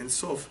Ein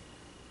Sof,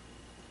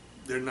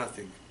 they're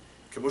nothing.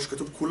 Kemosh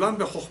katuv kulam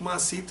bechokhma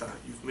asita.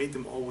 You've made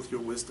them all with your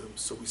wisdom.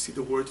 So we see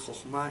the word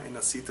chokhma and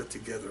asita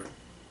together.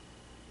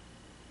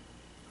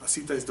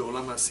 Asita is the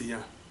olam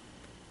asiyah.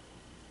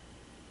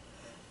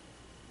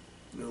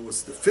 In other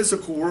words, the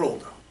physical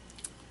world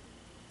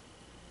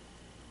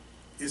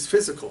is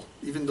physical,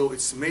 even though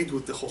it's made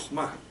with the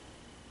chokhmah.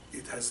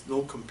 It has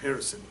no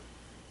comparison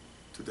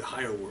to the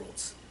higher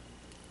worlds.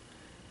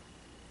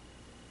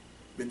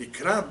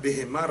 Benikra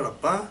behema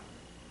rabba,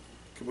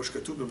 כמו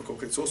שכתוב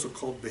במקום, it's also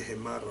called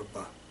בהמה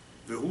רבה.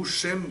 והוא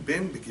שם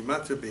בן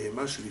בגימטריה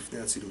בהמה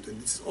שלפני אצילות.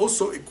 And this is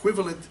also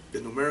equivalent,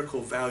 the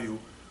numerical value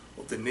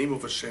of the name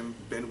of Hashem,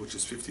 Ben, which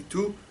is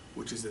 52,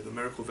 which is the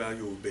numerical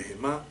value of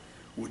Behema,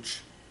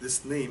 which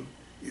this name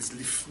is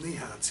Lifnei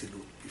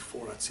HaAtzilut,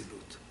 before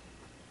Atzilut.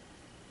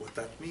 What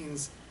that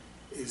means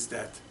is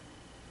that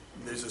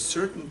there's a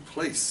certain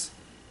place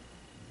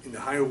in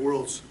the higher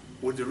worlds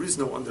where there is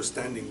no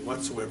understanding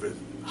whatsoever,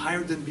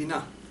 higher than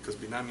Binah, because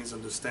Binah means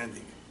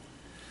understanding.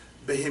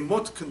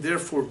 Behemot can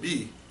therefore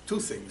be two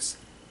things: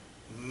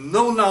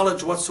 no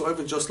knowledge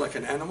whatsoever, just like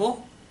an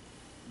animal,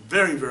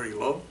 very, very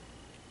low,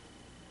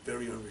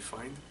 very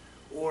unrefined,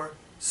 or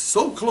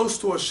so close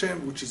to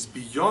Hashem, which is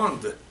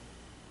beyond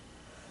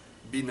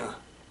Binah,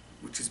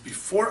 which is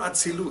before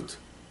Atzilut,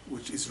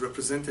 which is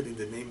represented in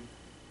the name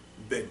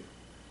Ben,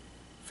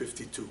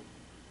 52.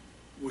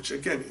 Which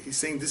again, he's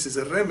saying this is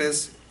a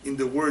remez in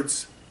the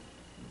words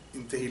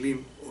in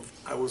Tehillim of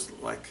I was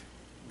like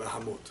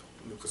Bahamot.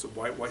 Because of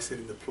why say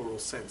it in the plural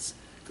sense?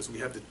 Because we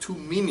have the two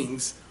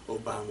meanings of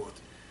Bahamot.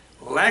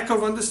 Lack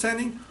of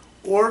understanding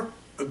or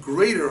a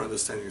greater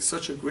understanding,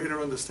 such a greater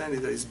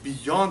understanding that is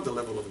beyond the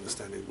level of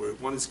understanding, where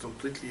one is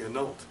completely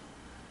annulled,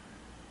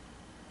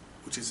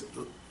 which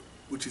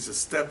is a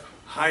step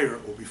higher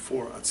or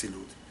before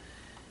Atzilut.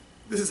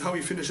 This is how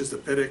he finishes the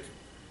Perek.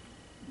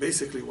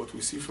 basically what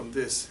we see from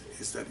this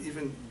is that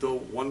even though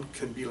one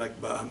can be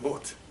like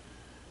Bahamot,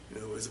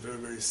 is a very,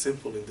 very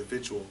simple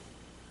individual,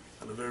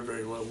 on a very,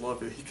 very low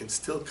level, he can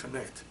still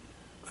connect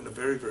on a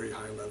very, very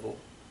high level,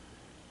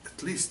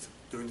 at least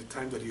during the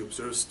time that he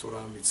observes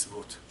Torah and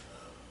mitzvot.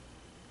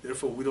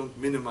 Therefore, we don't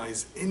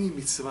minimize any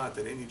mitzvah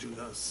that any Jew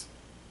does.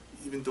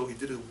 Even though he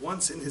did it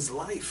once in his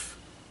life,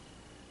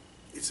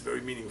 it's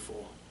very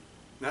meaningful.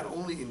 Not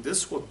only in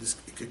this world,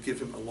 it could give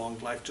him a long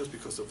life just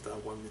because of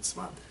that one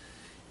mitzvah.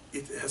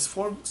 It has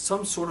formed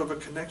some sort of a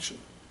connection.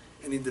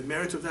 And in the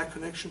merit of that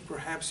connection,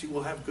 perhaps he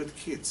will have good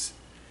kids.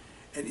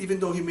 And even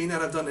though he may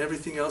not have done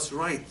everything else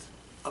right,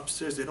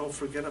 upstairs they don't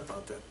forget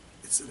about that.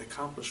 It's an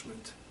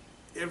accomplishment.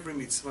 Every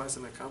mitzvah is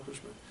an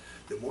accomplishment.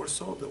 The more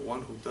so, the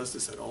one who does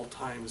this at all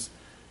times,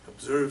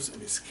 observes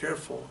and is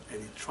careful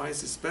and he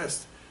tries his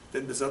best,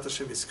 then B'ezrat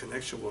Hashem, his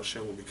connection with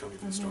Hashem will become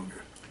even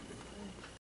stronger.